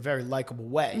edited in a very likable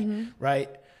way, right?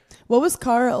 What was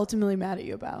Cara ultimately mad at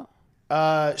you about?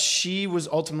 She was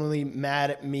ultimately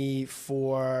mad at me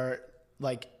for,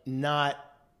 like, not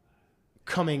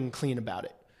coming clean about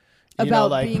it.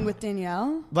 About being with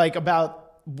Danielle? Like,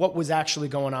 about what was actually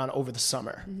going on over the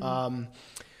summer.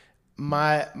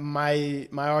 My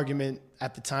argument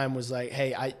at the time was like,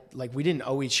 hey, we didn't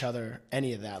owe each other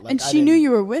any of that. Like, and she knew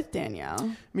you were with Danielle.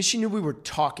 I mean, she knew we were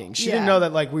talking. She didn't know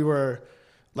that, like, we were,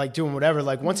 like, doing whatever.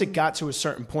 Like, once it got to a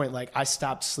certain point, like, I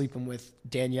stopped sleeping with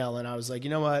Danielle, and I was like, you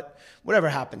know what? Whatever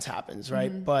happens,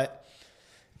 right? But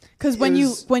because when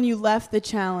you left the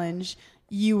challenge,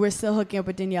 you were still hooking up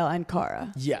with Danielle and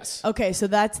Cara. Yes. Okay, so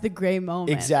that's the gray moment.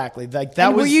 Exactly. Like,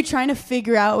 that was. Were you trying to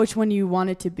figure out which one you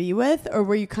wanted to be with, or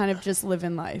were you kind of just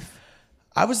living life?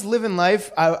 I was living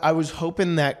life. I was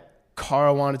hoping that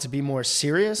Cara wanted to be more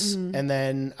serious, and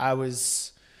then I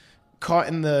was caught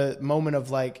in the moment of,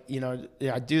 like,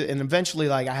 I do, and eventually,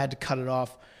 like, I had to cut it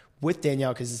off with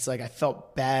Danielle, because it's like I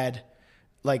felt bad,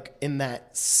 like, in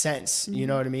that sense. You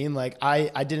know what I mean? Like,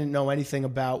 I didn't know anything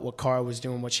about what Cara was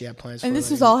doing, what she had plans for. And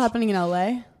this was all happening in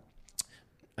LA?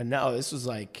 No, this was,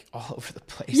 like, all over the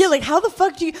place. Yeah, like, how the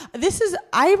fuck do you...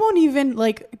 I won't even,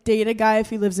 like, date a guy if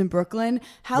he lives in Brooklyn.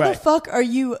 How the fuck are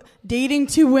you dating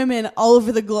 2 women all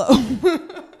over the globe?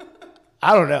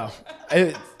 I don't know.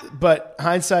 But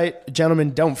hindsight,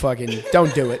 gentlemen, don't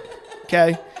do it.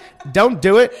 Okay? Don't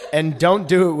do it, and don't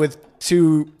do it with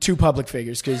two public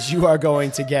figures, because you are going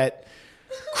to get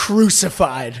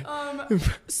crucified.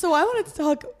 So I wanted to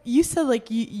talk, you said, like,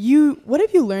 you what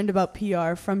have you learned about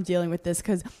PR from dealing with this?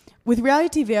 Because with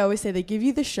reality TV, I always say they give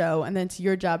you the show, and then it's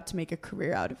your job to make a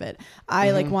career out of it.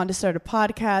 I like wanted to start a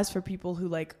podcast for people who,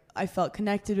 like, I felt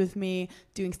connected with me,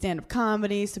 doing stand-up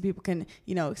comedy, so people can,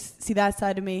 see that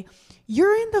side of me.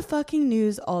 You're in the fucking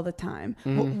news all the time.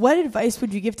 What advice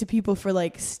would you give to people for,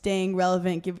 like, staying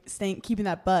relevant, keeping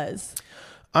that buzz?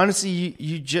 Honestly,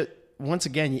 you just, once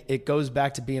again, it goes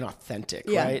back to being authentic,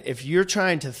 Yeah. right? If you're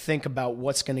trying to think about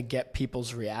what's going to get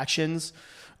people's reactions,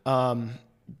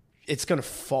 it's going to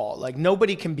fall. Like,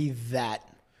 nobody can be that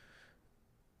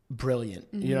brilliant,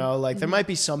 you know? Like, there might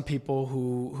be some people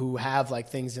who have like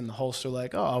things in the holster,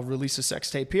 like, oh, I'll release a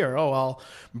sex tape here. Oh, I'll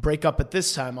break up at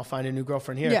this time. I'll find a new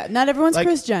girlfriend here. Yeah, not everyone's Like,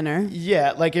 Kris Jenner.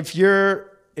 Yeah, like if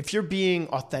you're being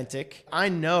authentic, I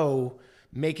know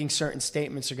making certain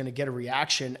statements are going to get a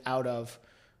reaction out of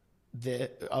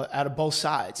both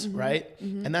sides, right?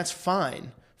 And that's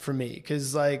fine for me,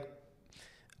 because like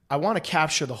I want to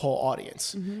capture the whole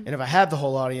audience, and if I have the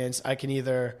whole audience, I can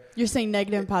either You're saying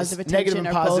negative and positive attention, negative and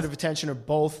or positive both? attention are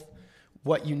both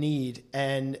what you need,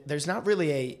 and there's not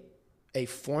really a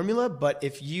formula, but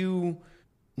if you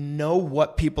know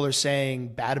what people are saying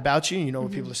bad about you, you know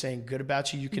what people are saying good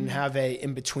about you, you can have a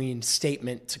in-between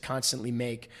statement to constantly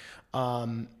make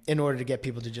in order to get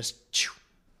people to just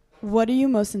What are you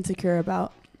most insecure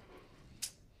about?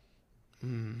 what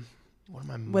am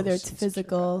I most Whether it's insecure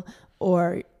physical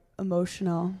or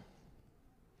emotional.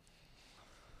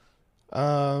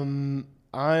 I'm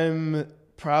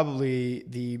probably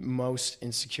the most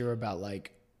insecure about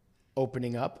like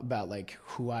opening up about like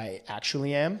who I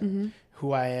actually am,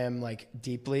 who I am like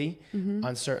deeply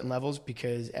on certain levels,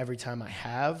 because every time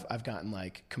I've gotten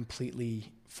like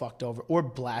completely fucked over or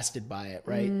blasted by it,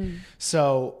 right?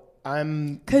 So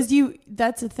Because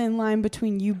that's a thin line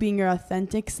between you being your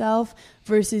authentic self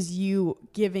versus you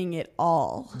giving it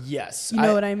all. yes, You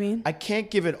know what I mean? I can't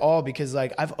give it all, because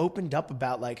like I've opened up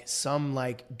about like some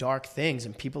like dark things,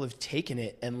 and people have taken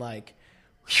it and like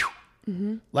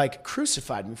like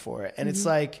crucified me for it. And it's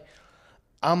like,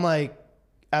 I'm like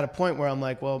at a point where I'm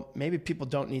like, well, maybe people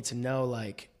don't need to know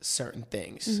like certain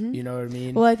things. You know what I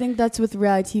mean? Well, I think that's with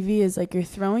reality TV is like you're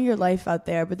throwing your life out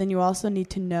there, but then you also need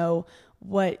to know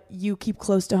what you keep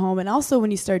close to home. And also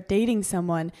when you start dating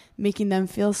someone, making them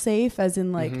feel safe, as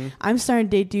in like, I'm starting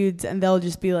to date dudes and they'll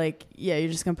just be like, yeah,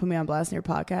 you're just going to put me on blast in your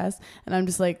podcast. And I'm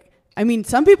just like, I mean,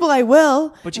 some people I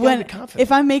will. But you gotta be confident.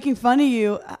 If I'm making fun of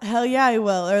you, hell yeah, I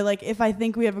will. Or like, if I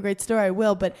think we have a great story, I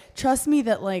will. But trust me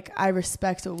that like, I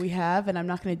respect what we have and I'm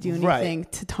not going to do anything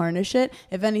to tarnish it.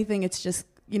 If anything, it's just,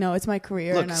 you know, it's my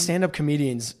career. Look, stand-up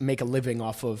comedians make a living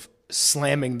off of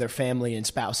slamming their family and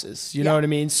spouses. You know what I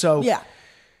mean? So yeah.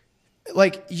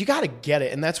 like, you got to get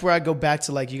it. And that's where I go back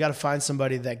to like, you got to find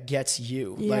somebody that gets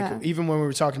you. Yeah. Like, even when we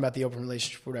were talking about the open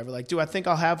relationship or whatever, like, do I think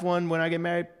I'll have one when I get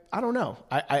married? I don't know.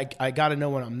 I got to know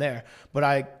when I'm there. But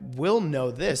I will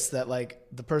know this, that like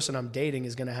the person I'm dating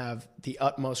is going to have the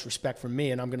utmost respect for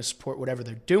me, and I'm going to support whatever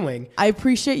they're doing. I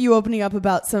appreciate you opening up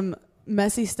about some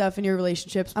messy stuff in your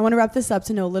relationships. I want to wrap this up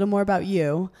to know a little more about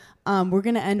you. We're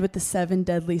going to end with the 7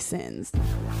 deadly sins.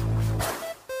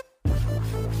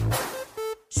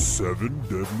 7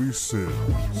 deadly sins.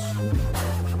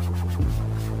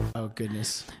 Oh,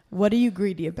 goodness. What are you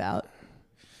greedy about?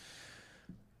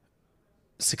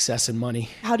 Success and money.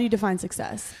 How do you define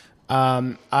success?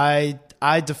 I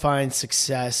define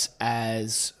success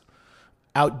as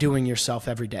outdoing yourself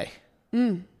every day.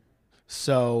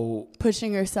 So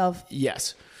Pushing yourself.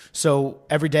 yes. So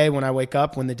every day when I wake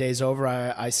up, when the day's over,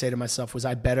 I say to myself, was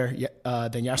I better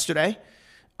than yesterday?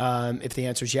 If the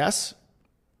answer is yes,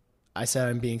 I said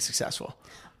I'm being successful.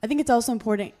 I think it's also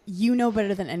important. You know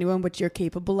better than anyone what you're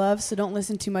capable of. So don't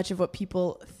listen too much of what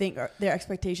people think are their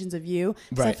expectations of you.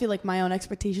 Because I Right. feel like my own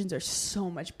expectations are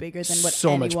so much bigger than what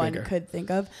So much anyone bigger. could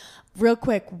think of. Real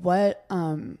quick,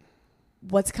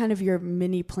 what's kind of your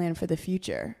mini plan for the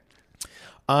future?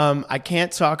 I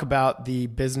can't talk about the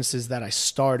businesses that I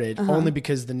started only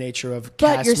because the nature of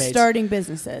But you're Castmates. starting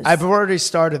businesses. I've already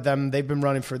started them. They've been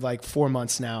running for like 4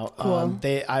 months now. Cool.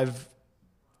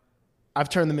 I've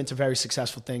turned them into very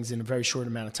successful things in a very short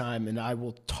amount of time, and I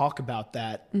will talk about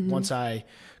that once I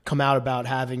come out about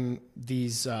having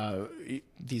these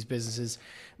businesses.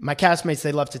 My castmates,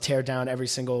 they love to tear down every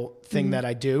single thing that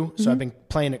I do, so I've been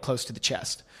playing it close to the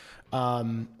chest.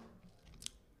 And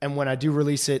when I do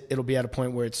release it, it'll be at a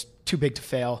point where it's too big to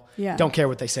fail. Yeah. Don't care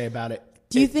what they say about it.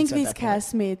 Do you It's think at these that point.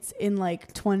 castmates in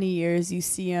like 20 years, you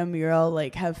see them, you're all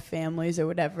like have families or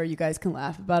whatever, you guys can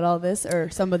laugh about all this, or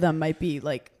some of them might be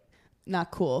like not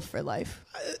cool for life?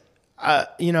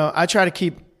 I try to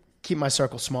keep my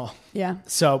circle small. Yeah.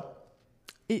 So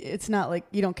It's not like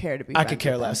you don't care to be I friends could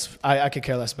care with them. less. I could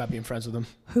care less about being friends with them.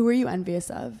 Who are you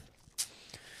envious of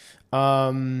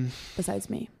besides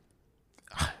me?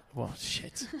 Well,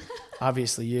 shit.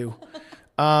 Obviously you.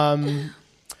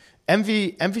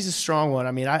 Envy's a strong one.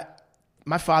 I mean,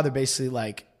 my father basically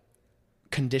like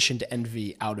conditioned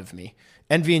envy out of me.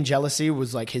 Envy and jealousy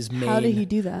was like his main How did he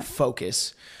do that?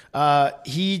 focus.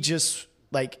 He just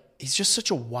like, he's just such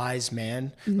a wise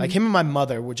man. Like, him and my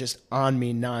mother were just on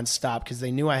me nonstop because they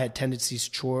knew I had tendencies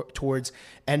towards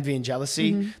envy and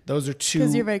jealousy. Those are two.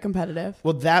 Because you're very competitive.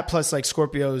 Well, that plus like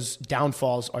Scorpio's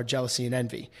downfalls are jealousy and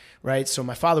envy, right? So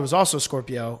my father was also a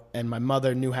Scorpio, and my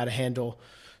mother knew how to handle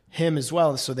him as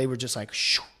well. So they were just like,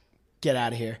 shoo, get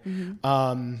out of here.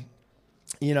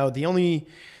 You know, the only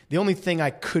thing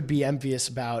I could be envious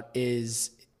about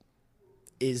is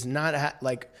not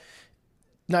like,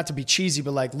 not to be cheesy,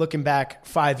 but like looking back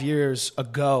 5 years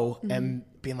ago and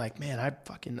being like, man,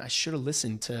 I should have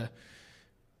listened to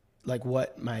like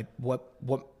what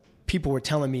people were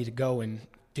telling me to go and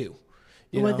do.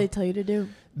 What they tell you to do?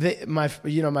 My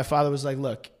father was like,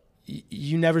 look,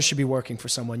 you never should be working for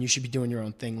someone. You should be doing your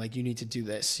own thing. Like, you need to do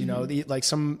this. You know, like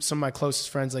some of my closest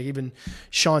friends, like even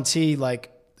Sean T,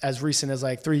 like as recent as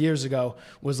like 3 years ago,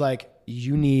 was like,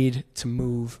 you need to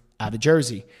move out of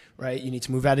Jersey, right? You need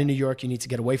to move out of New York. You need to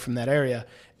get away from that area.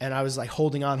 And I was like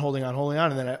holding on.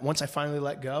 And then once I finally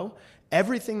let go,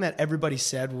 everything that everybody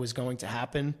said was going to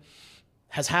happen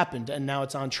has happened. And now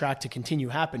it's on track to continue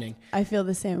happening. I feel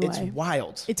the same way. It's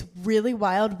wild. It's really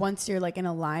wild once you're like in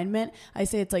alignment. I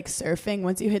say it's like surfing.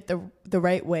 Once you hit the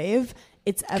right wave,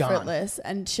 it's effortless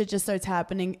and shit just starts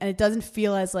happening. And it doesn't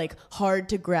feel as like hard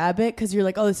to grab it because you're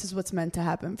like, oh, this is what's meant to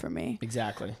happen for me.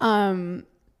 Exactly.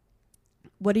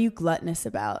 What are you gluttonous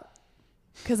about?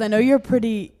 Because I know you're a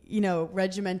pretty,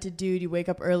 regimented dude. You wake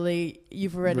up early.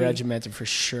 You've already... Regimented for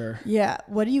sure. Yeah.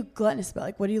 What are you gluttonous about?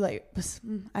 Like, what do you like?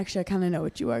 Actually, I kind of know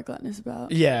what you are gluttonous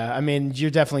about. Yeah. I mean, you're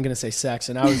definitely going to say sex.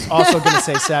 And I was also going to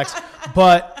say sex,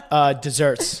 but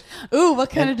desserts. Ooh,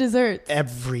 what kind of desserts?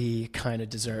 Every kind of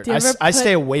dessert. Do you ever I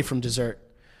stay away from dessert.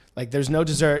 Like, there's no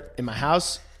dessert in my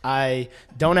house. I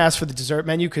don't ask for the dessert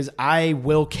menu because I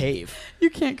will cave. You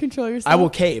can't control yourself. I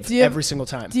will cave every single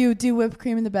time. Do you do whipped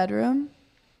cream in the bedroom?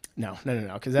 No.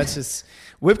 Because that's just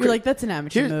whipped cream. You're like, that's an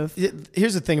amateur move.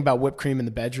 Here's the thing about whipped cream in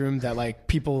the bedroom that like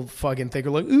people fucking think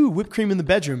are like, ooh, whipped cream in the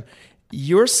bedroom.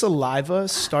 Your saliva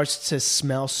starts to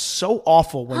smell so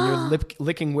awful when you're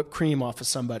licking whipped cream off of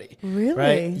somebody. Really?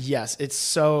 Right? Yes.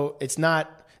 It's not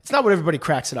what everybody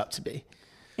cracks it up to be.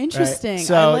 Interesting. Right?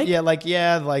 So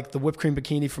like the whipped cream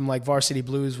bikini from like Varsity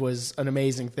Blues was an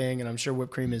amazing thing, and I'm sure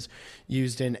whipped cream is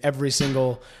used in every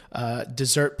single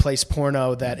dessert place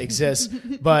porno that exists.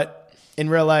 But in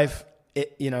real life,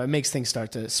 it makes things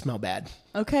start to smell bad.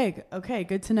 Okay,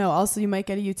 good to know. Also, you might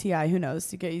get a UTI. Who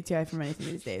knows? You get UTI from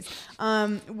anything these days.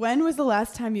 When was the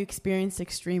last time you experienced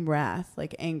extreme wrath,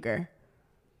 like anger?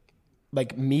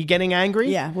 Like me getting angry?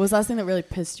 Yeah. What was the last thing that really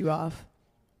pissed you off?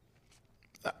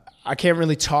 I can't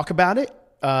really talk about it.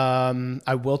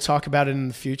 I will talk about it in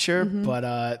the future,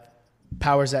 but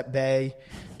powers at bay,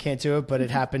 can't do it. But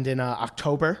it happened in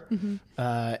October.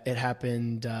 It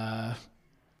happened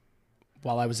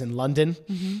while I was in London,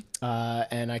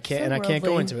 and I can't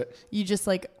go into it. You just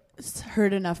like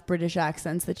heard enough British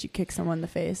accents that you kick someone in the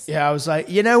face. Yeah, I was like,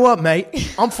 you know what, mate?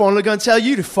 I'm finally going to tell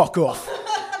you to fuck off.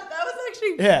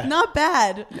 Not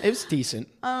bad. It was decent.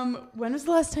 When was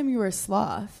the last time you were a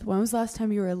sloth? When was the last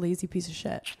time you were a lazy piece of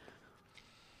shit?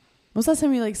 When was the last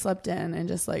time you like slept in and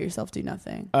just let yourself do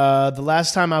nothing? The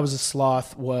last time I was a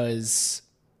sloth was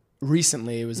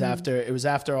recently. It was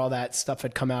after all that stuff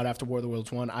had come out after War of the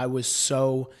Worlds 1. I was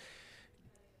so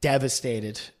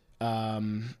devastated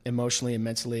emotionally and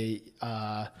mentally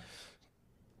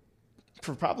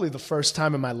for probably the first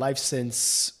time in my life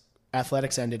since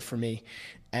athletics ended for me.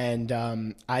 And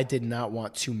I did not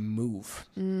want to move.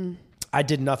 I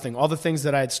did nothing. All the things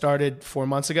that I had started 4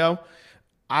 months ago,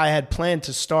 I had planned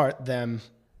to start them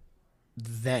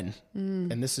then.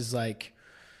 And this is like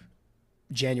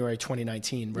January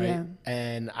 2019, right? Yeah.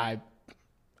 And I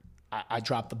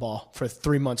dropped the ball for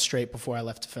 3 months straight before I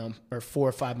left to film, or 4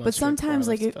 or 5 months. But sometimes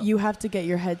like you have to get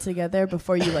your head together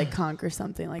before you like conquer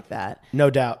something like that. No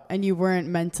doubt. And you weren't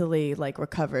mentally like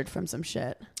recovered from some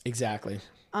shit. Exactly.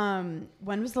 When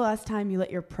was the last time you let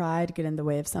your pride get in the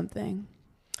way of something?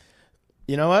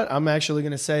 You know what? I'm actually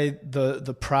going to say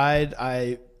the pride,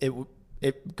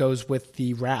 it goes with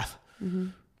the wrath.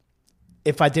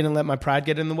 If I didn't let my pride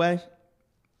get in the way,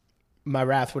 my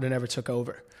wrath would have never took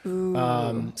over.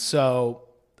 So,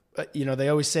 they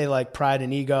always say like pride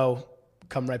and ego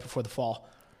come right before the fall.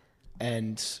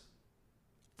 And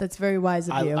that's very wise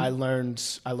of you. I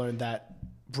learned that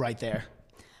right there.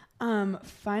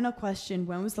 Final question.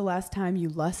 When was the last time you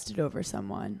lusted over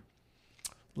someone?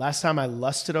 Last time I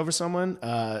lusted over someone?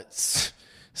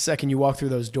 Second you walk through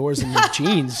those doors in your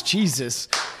jeans. Jesus.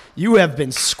 You have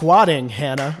been squatting,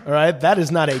 Hannah. All right, that is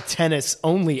not a tennis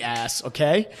only ass.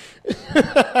 Okay.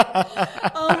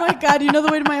 Oh my God, you know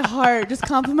the way to my heart. Just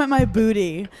compliment my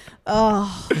booty.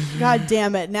 Oh, God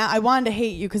damn it. Now I wanted to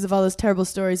hate you because of all those terrible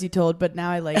stories you told, but now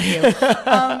I like you.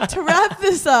 To wrap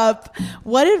this up,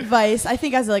 what advice, I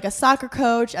think as like a soccer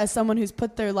coach, as someone who's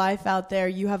put their life out there,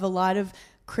 you have a lot of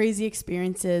crazy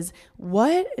experiences.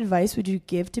 What advice would you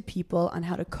give to people on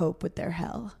how to cope with their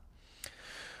hell?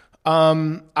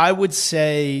 I would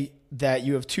say that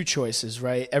you have two choices,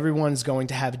 right? Everyone's going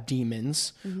to have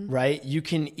demons, right? You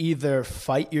can either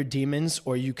fight your demons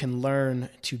or you can learn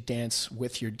to dance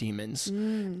with your demons.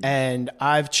 And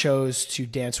I've chose to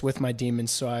dance with my demons.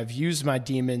 So I've used my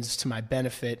demons to my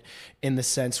benefit in the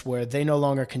sense where they no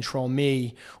longer control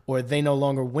me or they no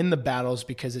longer win the battles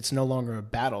because it's no longer a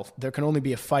battle. There can only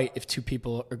be a fight if two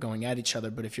people are going at each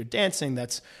other. But if you're dancing,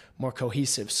 that's more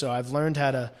cohesive. So I've learned how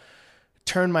to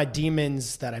turn my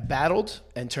demons that I battled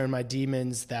and turn my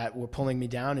demons that were pulling me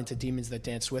down into demons that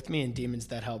danced with me and demons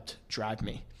that helped drive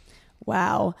me.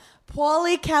 Wow.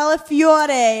 Paulie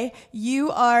Calafiore,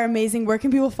 you are amazing. Where can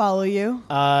people follow you?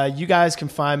 You guys can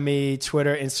find me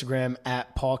Twitter, Instagram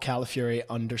at Paul Calafiore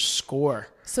 _.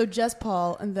 So just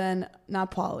Paul and then not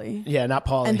Paulie. Yeah, not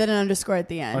Paulie. And then an underscore at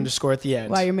the end. Underscore at the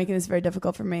end. Wow, you're making this very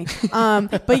difficult for me.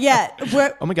 But yeah.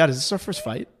 Oh my God, is this our first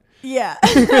fight? Yeah.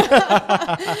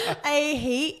 I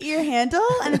hate your handle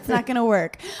and it's not going to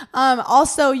work.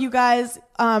 Also, you guys,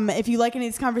 if you like any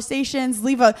of these conversations,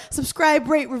 leave a subscribe,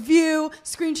 rate, review,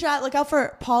 screenshot. Look out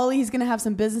for Paulie. He's going to have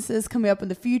some businesses coming up in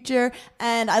the future.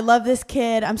 And I love this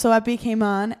kid. I'm so happy he came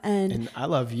on. And I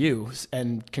love you.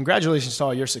 And congratulations to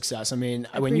all your success. I mean,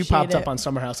 when you popped up on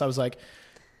Summer House, I was like,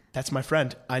 that's my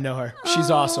friend. I know her. She's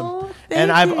awesome.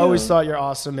 And I've always thought you're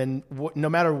awesome. And no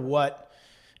matter what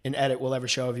an edit will ever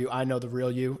show of you, I know the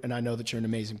real you, and I know that you're an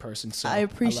amazing person. So I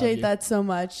appreciate that so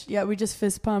much. Yeah, we just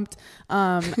fist pumped,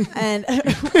 and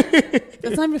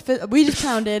that's not even fist. We just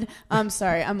pounded. I'm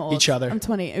sorry, I'm old. Each other. I'm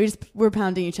 20. We're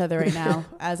pounding each other right now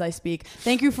as I speak.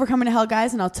 Thank you for coming to hell,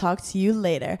 guys, and I'll talk to you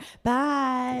later.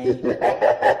 Bye.